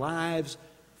and lives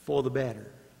for the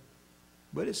better.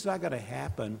 But it's not going to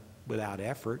happen without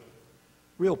effort.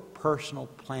 Real personal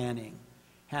planning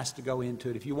has to go into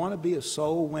it. If you want to be a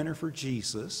soul winner for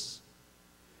Jesus,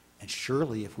 and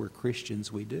surely if we're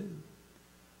Christians we do,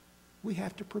 we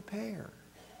have to prepare.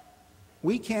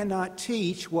 We cannot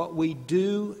teach what we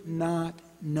do not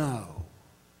know.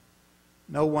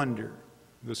 No wonder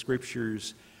the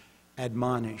Scriptures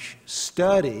admonish,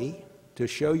 "Study to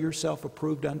show yourself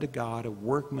approved unto God, a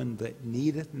workman that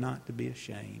needeth not to be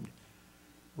ashamed,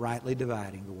 rightly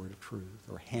dividing the word of truth,"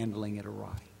 or handling it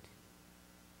aright.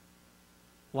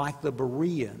 Like the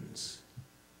Bereans,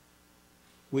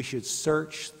 we should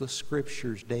search the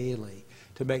Scriptures daily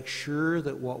to make sure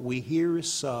that what we hear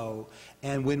is so,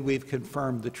 and when we've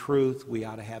confirmed the truth, we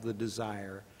ought to have the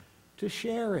desire to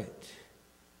share it.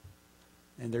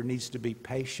 And there needs to be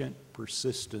patient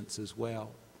persistence as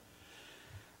well.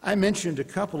 I mentioned a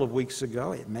couple of weeks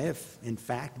ago, it may have in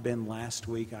fact been last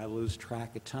week, I lose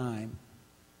track of time,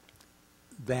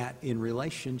 that in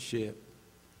relationship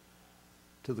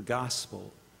to the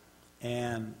gospel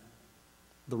and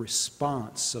the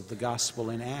response of the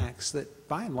gospel in Acts, that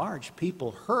by and large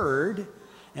people heard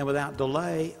and without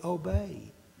delay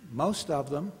obeyed. Most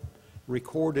of them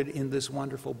recorded in this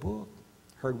wonderful book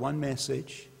heard one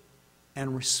message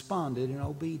and responded in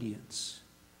obedience.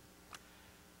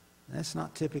 That's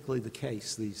not typically the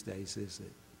case these days, is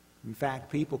it? In fact,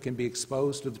 people can be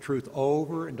exposed to the truth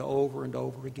over and over and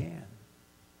over again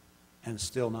and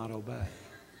still not obey.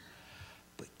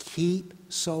 But keep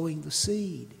sowing the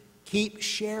seed. Keep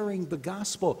sharing the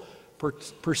gospel.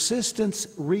 Persistence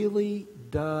really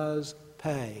does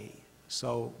pay.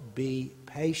 So be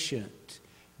patient.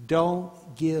 Don't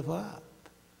give up.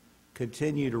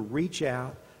 Continue to reach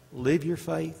out, live your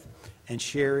faith, and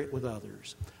share it with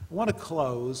others. I want to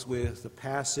close with a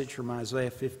passage from Isaiah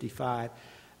 55.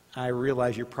 I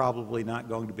realize you're probably not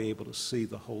going to be able to see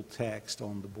the whole text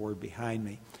on the board behind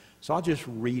me, so I'll just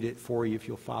read it for you if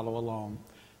you'll follow along.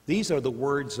 These are the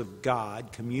words of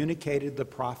God communicated to the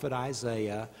prophet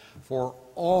Isaiah for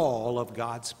all of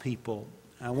God's people.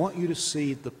 I want you to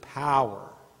see the power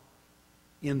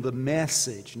in the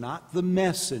message, not the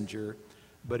messenger,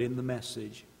 but in the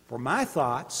message. For my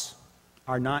thoughts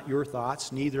are not your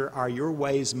thoughts, neither are your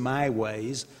ways my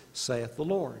ways, saith the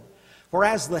Lord. For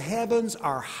as the heavens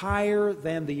are higher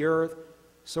than the earth,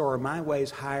 so are my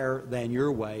ways higher than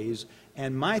your ways,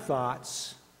 and my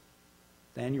thoughts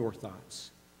than your thoughts.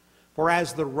 For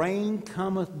as the rain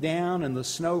cometh down and the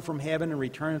snow from heaven and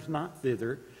returneth not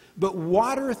thither, but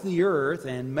watereth the earth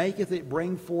and maketh it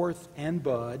bring forth and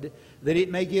bud, that it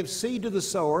may give seed to the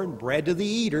sower and bread to the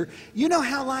eater. You know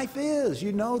how life is.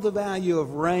 You know the value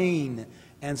of rain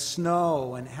and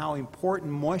snow and how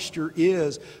important moisture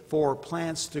is for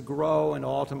plants to grow and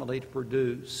ultimately to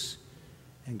produce.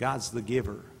 And God's the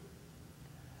giver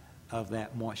of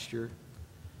that moisture.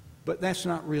 But that's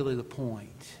not really the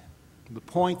point. The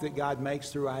point that God makes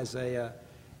through Isaiah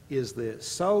is this: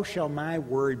 so shall my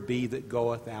word be that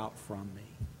goeth out from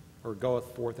me, or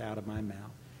goeth forth out of my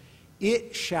mouth.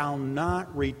 It shall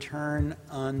not return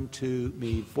unto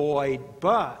me void,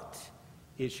 but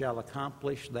it shall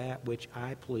accomplish that which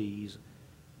I please,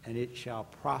 and it shall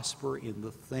prosper in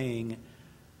the thing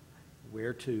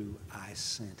whereto I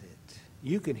sent it.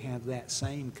 You can have that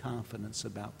same confidence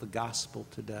about the gospel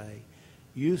today.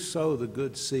 You sow the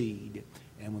good seed,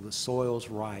 And when the soil's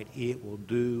right, it will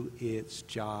do its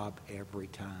job every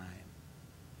time.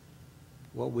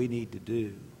 What we need to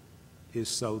do is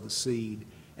sow the seed.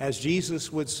 As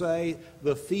Jesus would say,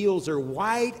 the fields are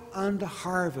white unto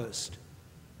harvest.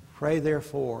 Pray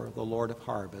therefore the Lord of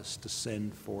harvest to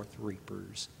send forth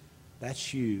reapers.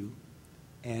 That's you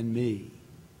and me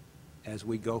as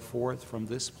we go forth from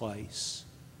this place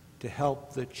to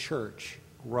help the church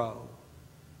grow,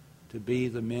 to be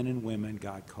the men and women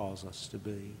God calls us to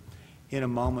be. In a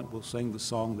moment, we'll sing the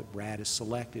song that Brad has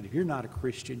selected. If you're not a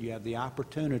Christian, you have the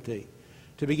opportunity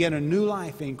to begin a new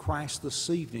life in Christ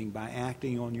this evening by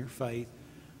acting on your faith.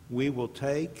 We will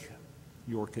take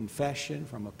your confession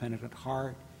from a penitent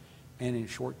heart and in a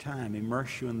short time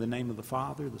immerse you in the name of the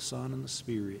Father, the Son, and the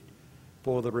Spirit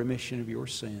for the remission of your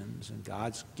sins. And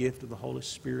God's gift of the Holy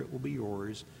Spirit will be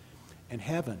yours. And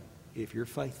heaven, if you're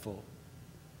faithful,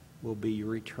 will be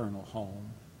your eternal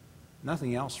home.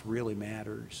 Nothing else really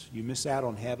matters. You miss out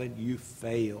on heaven, you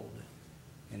failed.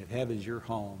 And if heaven's your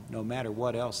home, no matter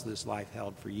what else this life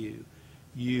held for you,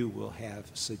 you will have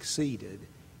succeeded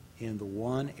in the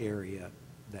one area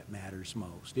that matters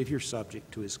most. If you're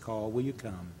subject to his call, will you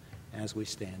come as we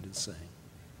stand and sing?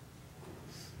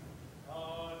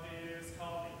 God is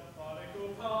calling the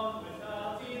prodigal, come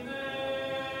without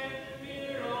delay.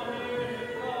 Hear, oh, hear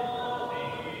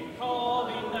him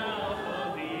calling now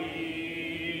for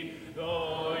thee.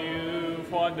 Though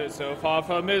you've wandered so far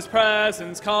from his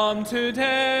presence, come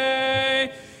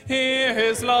today. Hear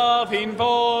his loving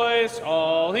voice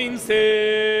calling still,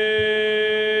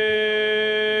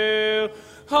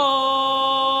 calling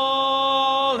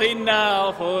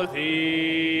now for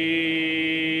thee.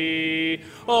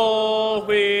 O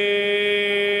weary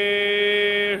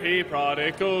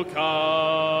prodigal, come,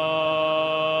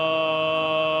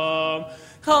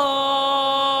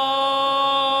 calling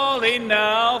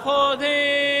now for thee.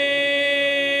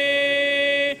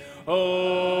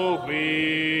 O weary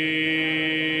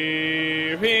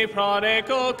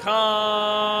prodigal, come.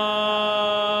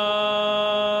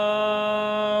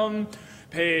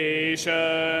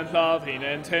 Patient, loving,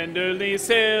 and tenderly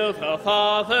still the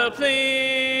Father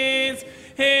pleads.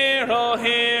 Hear, oh,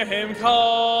 hear him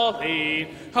calling,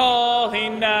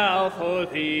 calling now for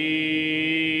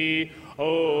thee.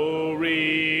 Oh,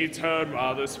 return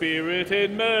while the Spirit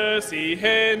in mercy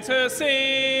intercedes.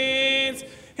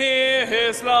 Hear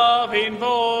his loving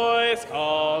voice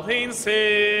calling still.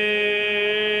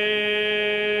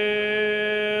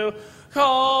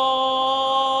 Call.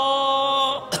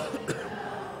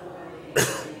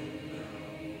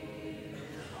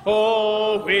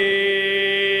 O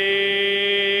weary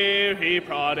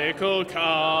prodigal, come,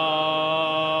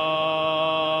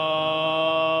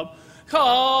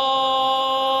 calling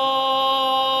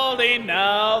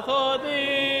now for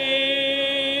thee.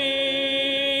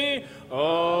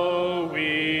 O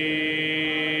weary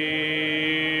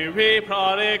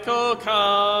prodigal,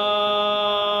 come.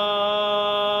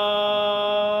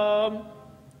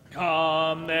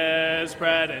 Come, there's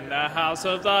bread in the house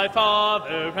of thy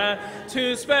Father, and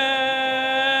to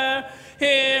spare.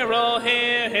 Hear, oh,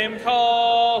 hear him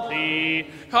calling,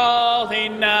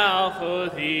 calling now for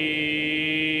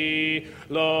thee.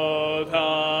 Lo,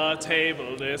 the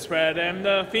table is spread and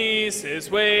the feast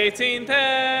is waiting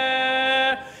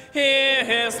there. Hear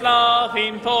his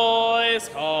loving voice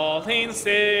calling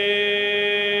still,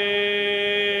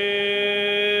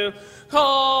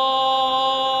 calling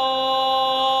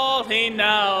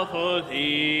now for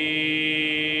thee.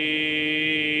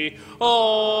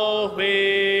 O weary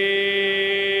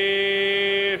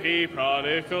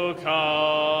prodigal, come,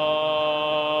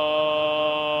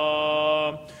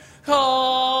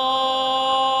 calling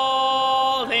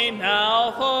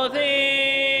now for thee.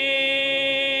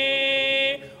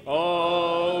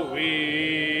 O weary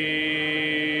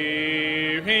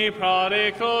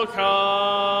prodigal, come.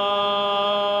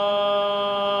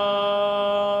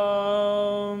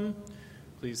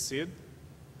 Please see it.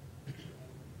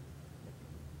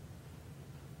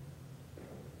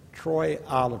 Troy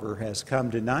Oliver has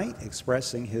come tonight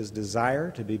expressing his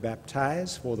desire to be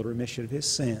baptized for the remission of his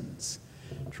sins.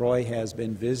 Troy has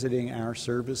been visiting our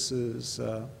services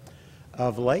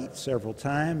of late several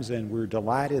times, and we're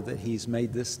delighted that he's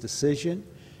made this decision.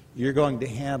 You're going to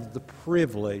have the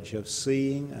privilege of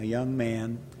seeing a young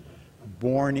man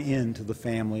born into the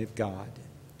family of God.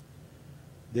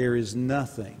 There is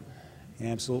nothing,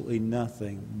 absolutely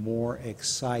nothing, more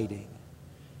exciting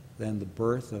than the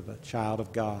birth of a child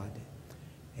of God.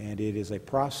 And it is a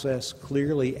process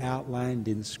clearly outlined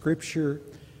in Scripture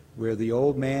where the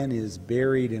old man is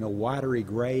buried in a watery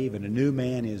grave and a new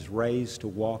man is raised to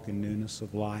walk in newness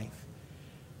of life.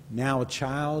 Now a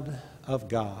child of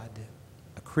God,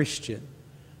 a Christian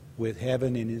with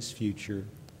heaven in his future.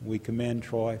 We commend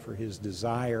Troy for his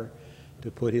desire to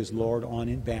put his Lord on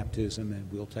in baptism, and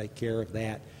we'll take care of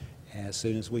that as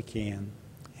soon as we can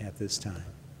at this time.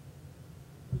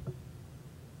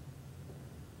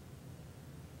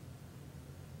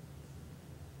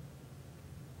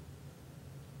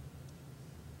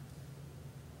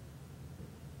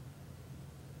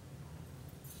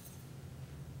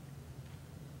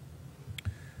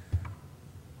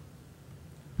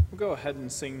 We'll go ahead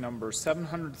and sing number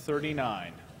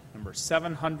 739. Number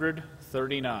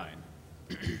 739.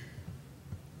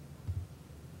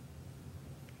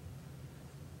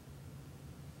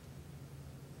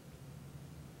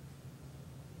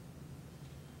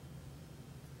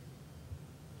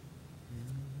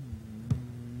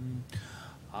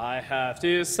 I have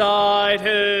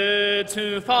decided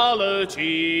to follow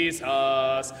Jesus.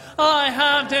 I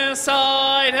have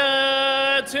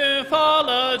decided to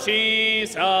follow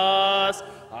Jesus.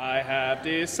 I have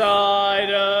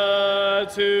decided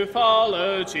to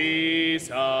follow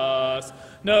Jesus.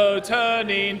 No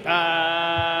turning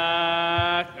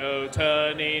back, no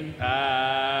turning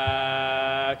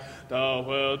back. The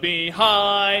world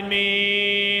behind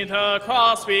me, the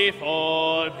cross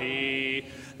before me.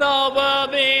 The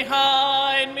world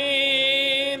behind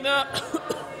me,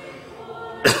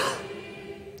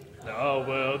 the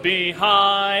world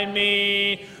behind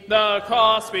me, the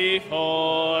cross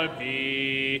before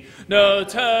me. No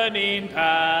turning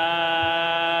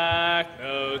back,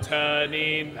 no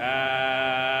turning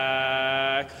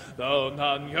back. Though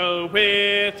none go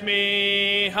with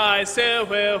me, I still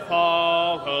will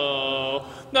follow.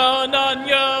 Though none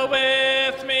go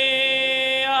with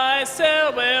me, I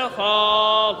still will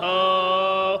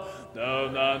follow. Though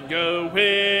none go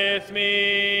with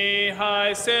me,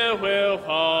 I still will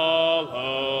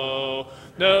follow.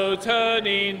 No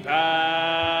turning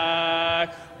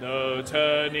back, no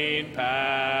turning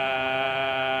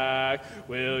back.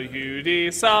 Will you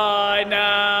decide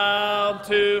now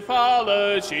to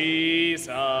follow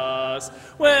Jesus?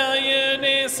 Will you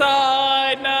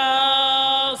decide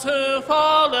now to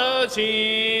follow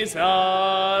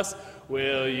Jesus?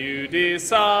 Will you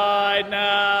decide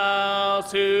now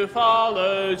to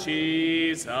follow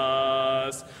Jesus?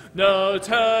 No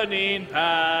turning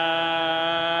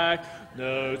back,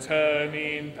 no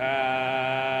turning back.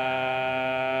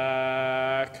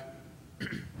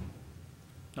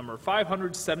 Number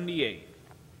 578.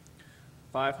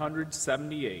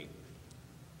 578.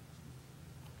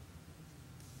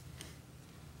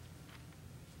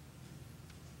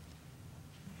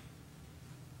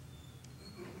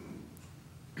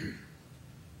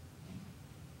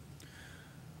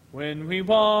 When we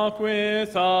walk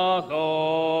with our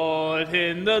Lord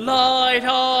in the light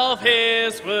of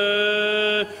His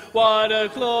word, what a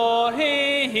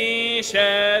glory He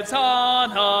sheds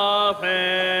on our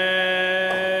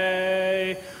way.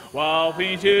 While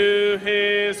we do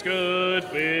His good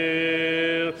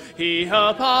will, He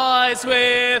abides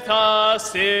with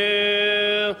us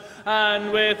still,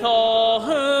 and with all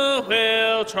who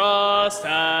will trust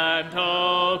and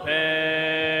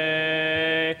obey.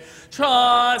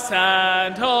 Trust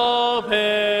and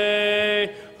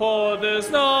obey, for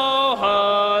there's no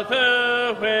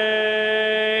other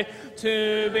way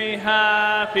to be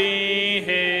happy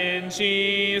in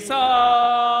Jesus,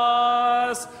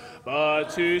 but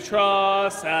to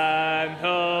trust and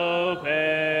obey.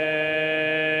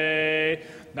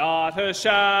 Not a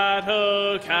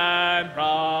shadow can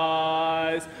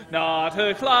rise, not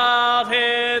a cloud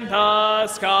in the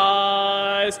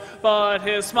skies, but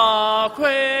His smile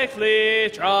quickly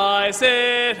drives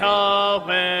it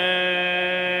away.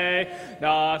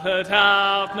 Not a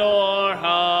doubt nor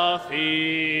a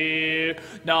fear,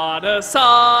 not a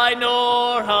sigh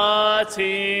nor a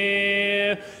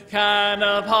tear can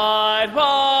abide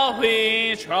while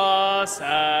we trust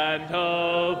and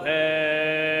obey.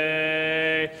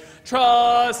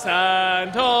 Trust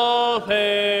and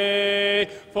obey,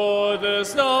 for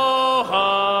there's no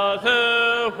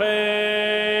other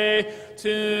way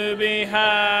to be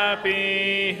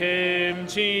happy in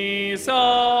Jesus,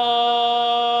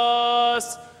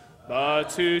 but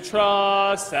to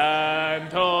trust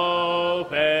and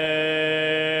obey.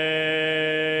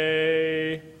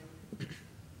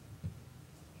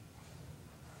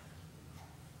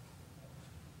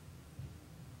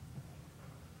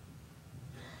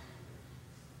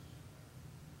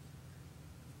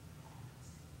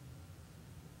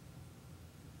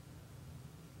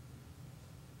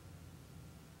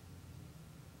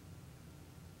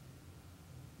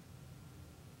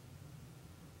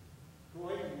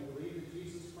 Troy, do you believe that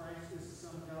Jesus Christ is the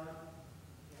Son of God?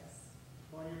 Yes.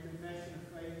 Upon your confession of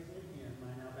faith in Him, I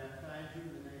now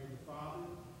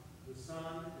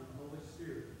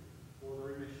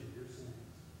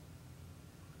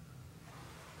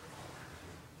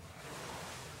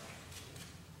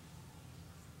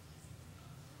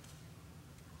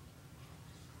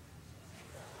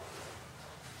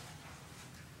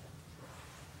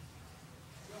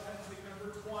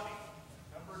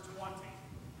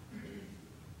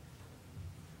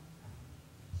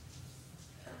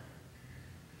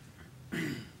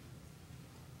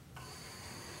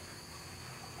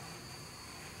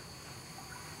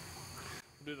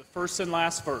We'll do the first and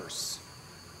last verse.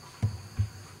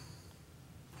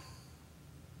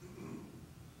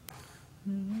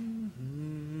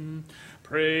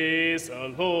 Praise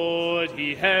the Lord,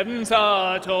 ye heavens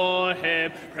adore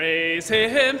him. Praise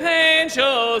him,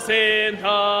 angels in the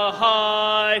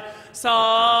high.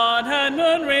 Sun and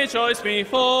moon rejoice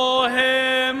before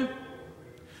him.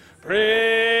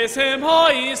 Praise him,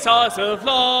 all ye stars of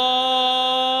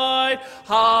light.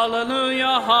 Hallelujah,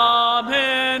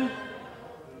 amen.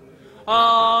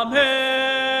 Amen.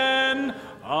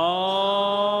 Amen.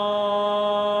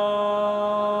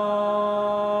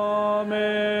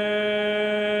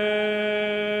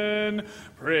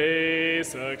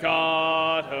 Praise the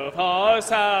God of our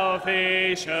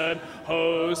salvation.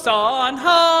 Hosts on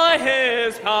high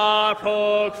his power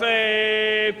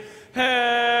proclaim.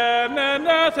 Heaven and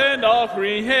earth and all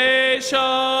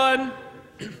creation,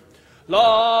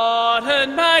 laud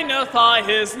and magnify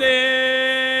his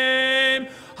name.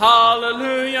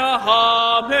 Hallelujah,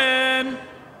 amen.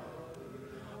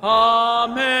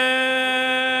 Amen.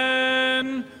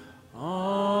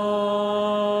 Amen.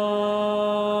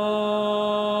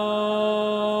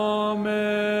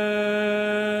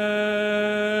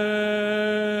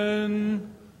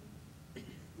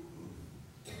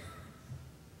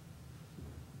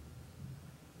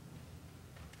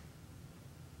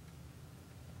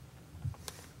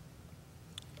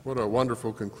 What a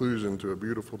wonderful conclusion to a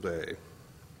beautiful day.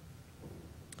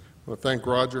 I want to thank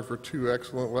Roger for 2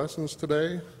 excellent lessons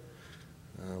today.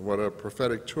 What a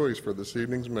prophetic choice for this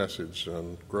evening's message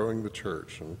on growing the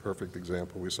church, and a perfect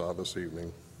example we saw this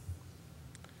evening.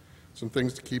 Some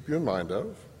things to keep you in mind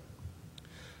of.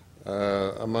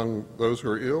 Among those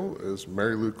who are ill is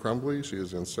Mary Lou Crumbly. She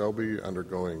is in Selby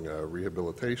undergoing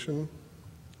rehabilitation.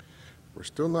 We're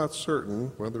still not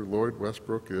certain whether Lloyd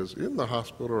Westbrook is in the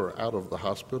hospital or out of the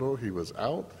hospital. He was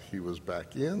out, he was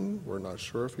back in. We're not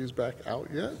sure if he's back out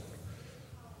yet.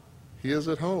 He is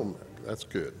at home. That's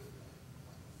good.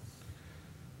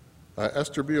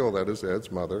 Esther Beal, that is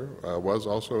Ed's mother, was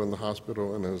also in the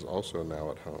hospital and is also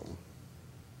now at home.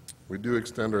 We do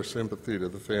extend our sympathy to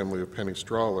the family of Penny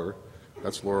Strawler.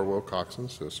 That's Laura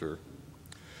Wilcoxon's sister.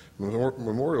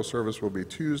 Memorial service will be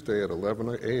Tuesday at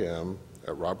 11 a.m.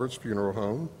 at Robert's Funeral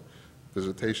Home.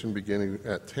 Visitation beginning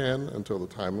at 10 until the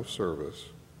time of service.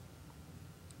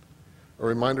 A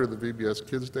reminder that VBS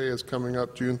Kids Day is coming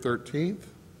up June 13th.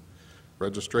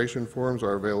 Registration forms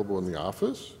are available in the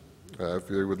office. If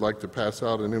you would like to pass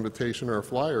out an invitation or a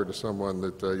flyer to someone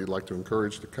that you'd like to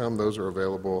encourage to come, those are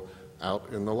available out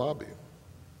in the lobby.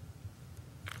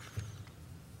 I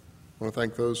want to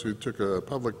thank those who took a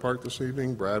public part this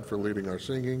evening, Brad for leading our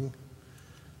singing,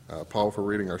 Paul for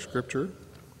reading our scripture.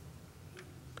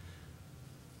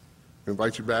 We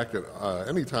invite you back at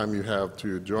any time you have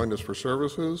to join us for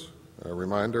services. A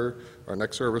reminder, our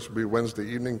next service will be Wednesday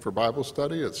evening for Bible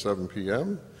study at 7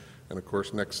 p.m. And of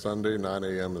course, next Sunday, 9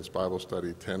 a.m. is Bible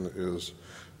study, 10 is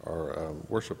our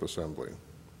worship assembly.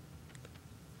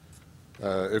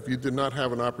 If you did not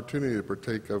have an opportunity to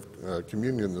partake of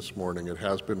communion this morning, it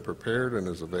has been prepared and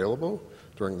is available.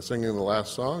 During the singing of the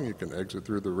last song, you can exit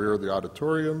through the rear of the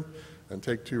auditorium and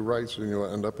take 2 rights, and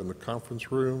you'll end up in the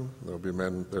conference room. There'll be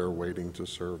men there waiting to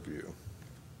serve you.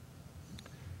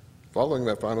 Following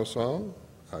that final song,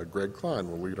 Greg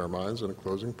Klein will lead our minds in a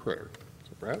closing prayer.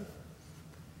 So, Brad?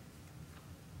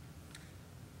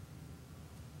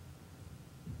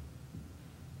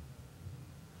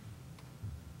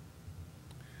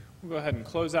 We'll go ahead and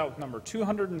close out with number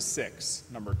 206.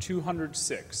 Number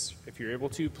 206. If you're able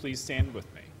to, please stand with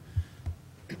me.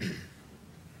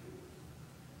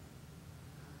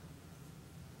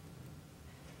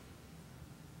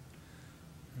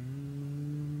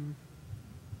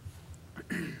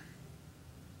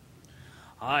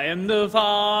 I am the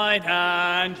vine,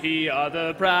 and ye are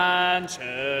the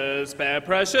branches. Bear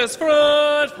precious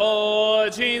fruit for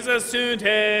Jesus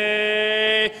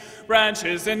today.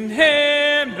 Branches in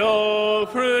him, no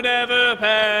fruit ever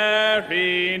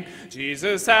bearing.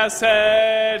 Jesus has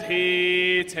said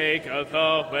he taketh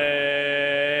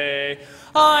away.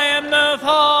 I am the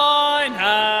vine,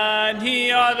 and ye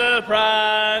are the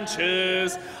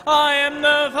branches. I am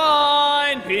the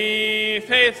vine, be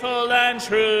faithful and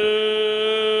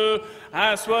true.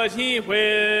 Ask what ye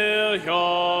will,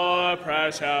 your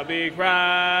prayer shall be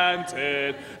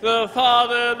granted. The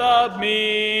Father loved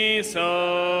me,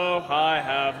 so I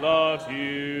have loved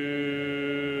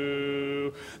you.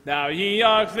 Now ye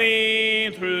are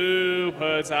clean through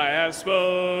words I have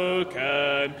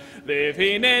spoken.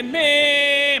 Living in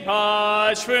me,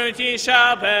 much fruit ye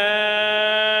shall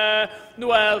bear.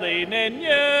 Dwelling in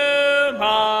you,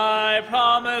 my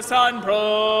promise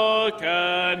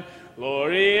unbroken.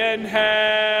 glory and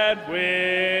head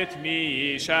with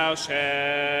me shall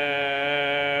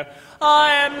share.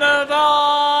 I am the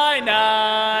vine,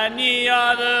 and ye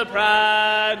are the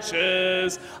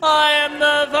branches. I am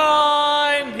the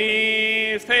vine,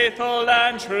 be faithful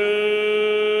and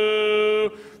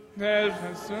true.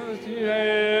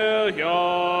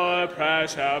 Your prayer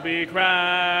shall be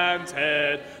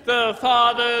granted. The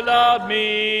Father loved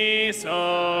me,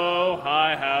 so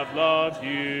I have loved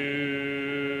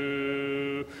you.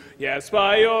 Yes,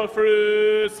 by your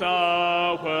fruits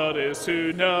the world is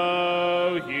to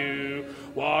know you,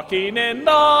 walking in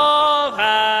love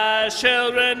as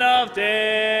children of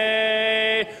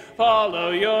day.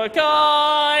 Follow your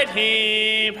guide,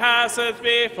 he passeth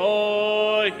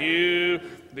before you,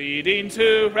 leading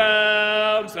to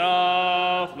realms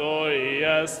of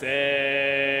glorious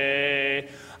day.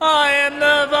 I am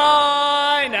the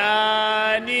vine,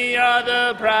 and ye are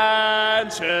the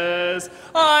branches.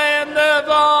 I am the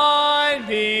vine,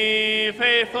 be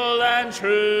faithful and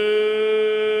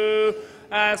true.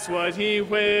 Ask what ye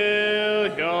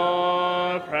will,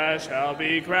 your prayer shall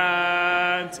be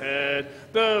granted.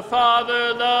 The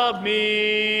Father loved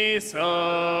me,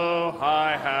 so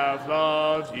I have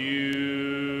loved you.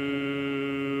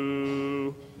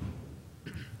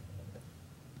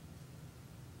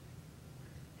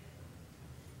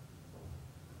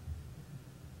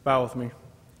 Bow with me.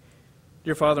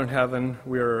 Dear Father in heaven,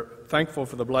 we are thankful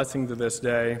for the blessings of this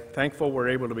day, thankful we're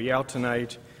able to be out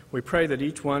tonight. We pray that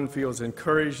each one feels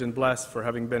encouraged and blessed for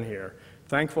having been here.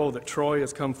 Thankful that Troy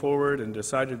has come forward and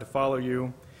decided to follow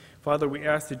you. Father, we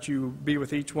ask that you be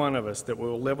with each one of us, that we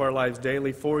will live our lives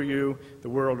daily for you. The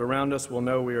world around us will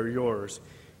know we are yours.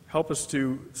 Help us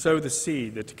to sow the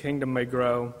seed that the kingdom may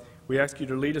grow. We ask you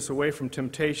to lead us away from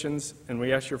temptations, and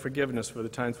we ask your forgiveness for the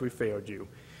times we failed you.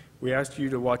 We ask you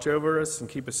to watch over us and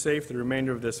keep us safe the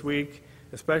remainder of this week,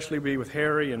 especially be with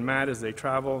Harry and Matt as they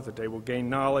travel, that they will gain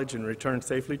knowledge and return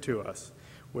safely to us.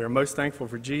 We are most thankful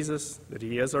for Jesus, that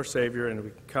he is our Savior, and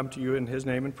we come to you in his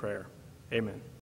name in prayer. Amen.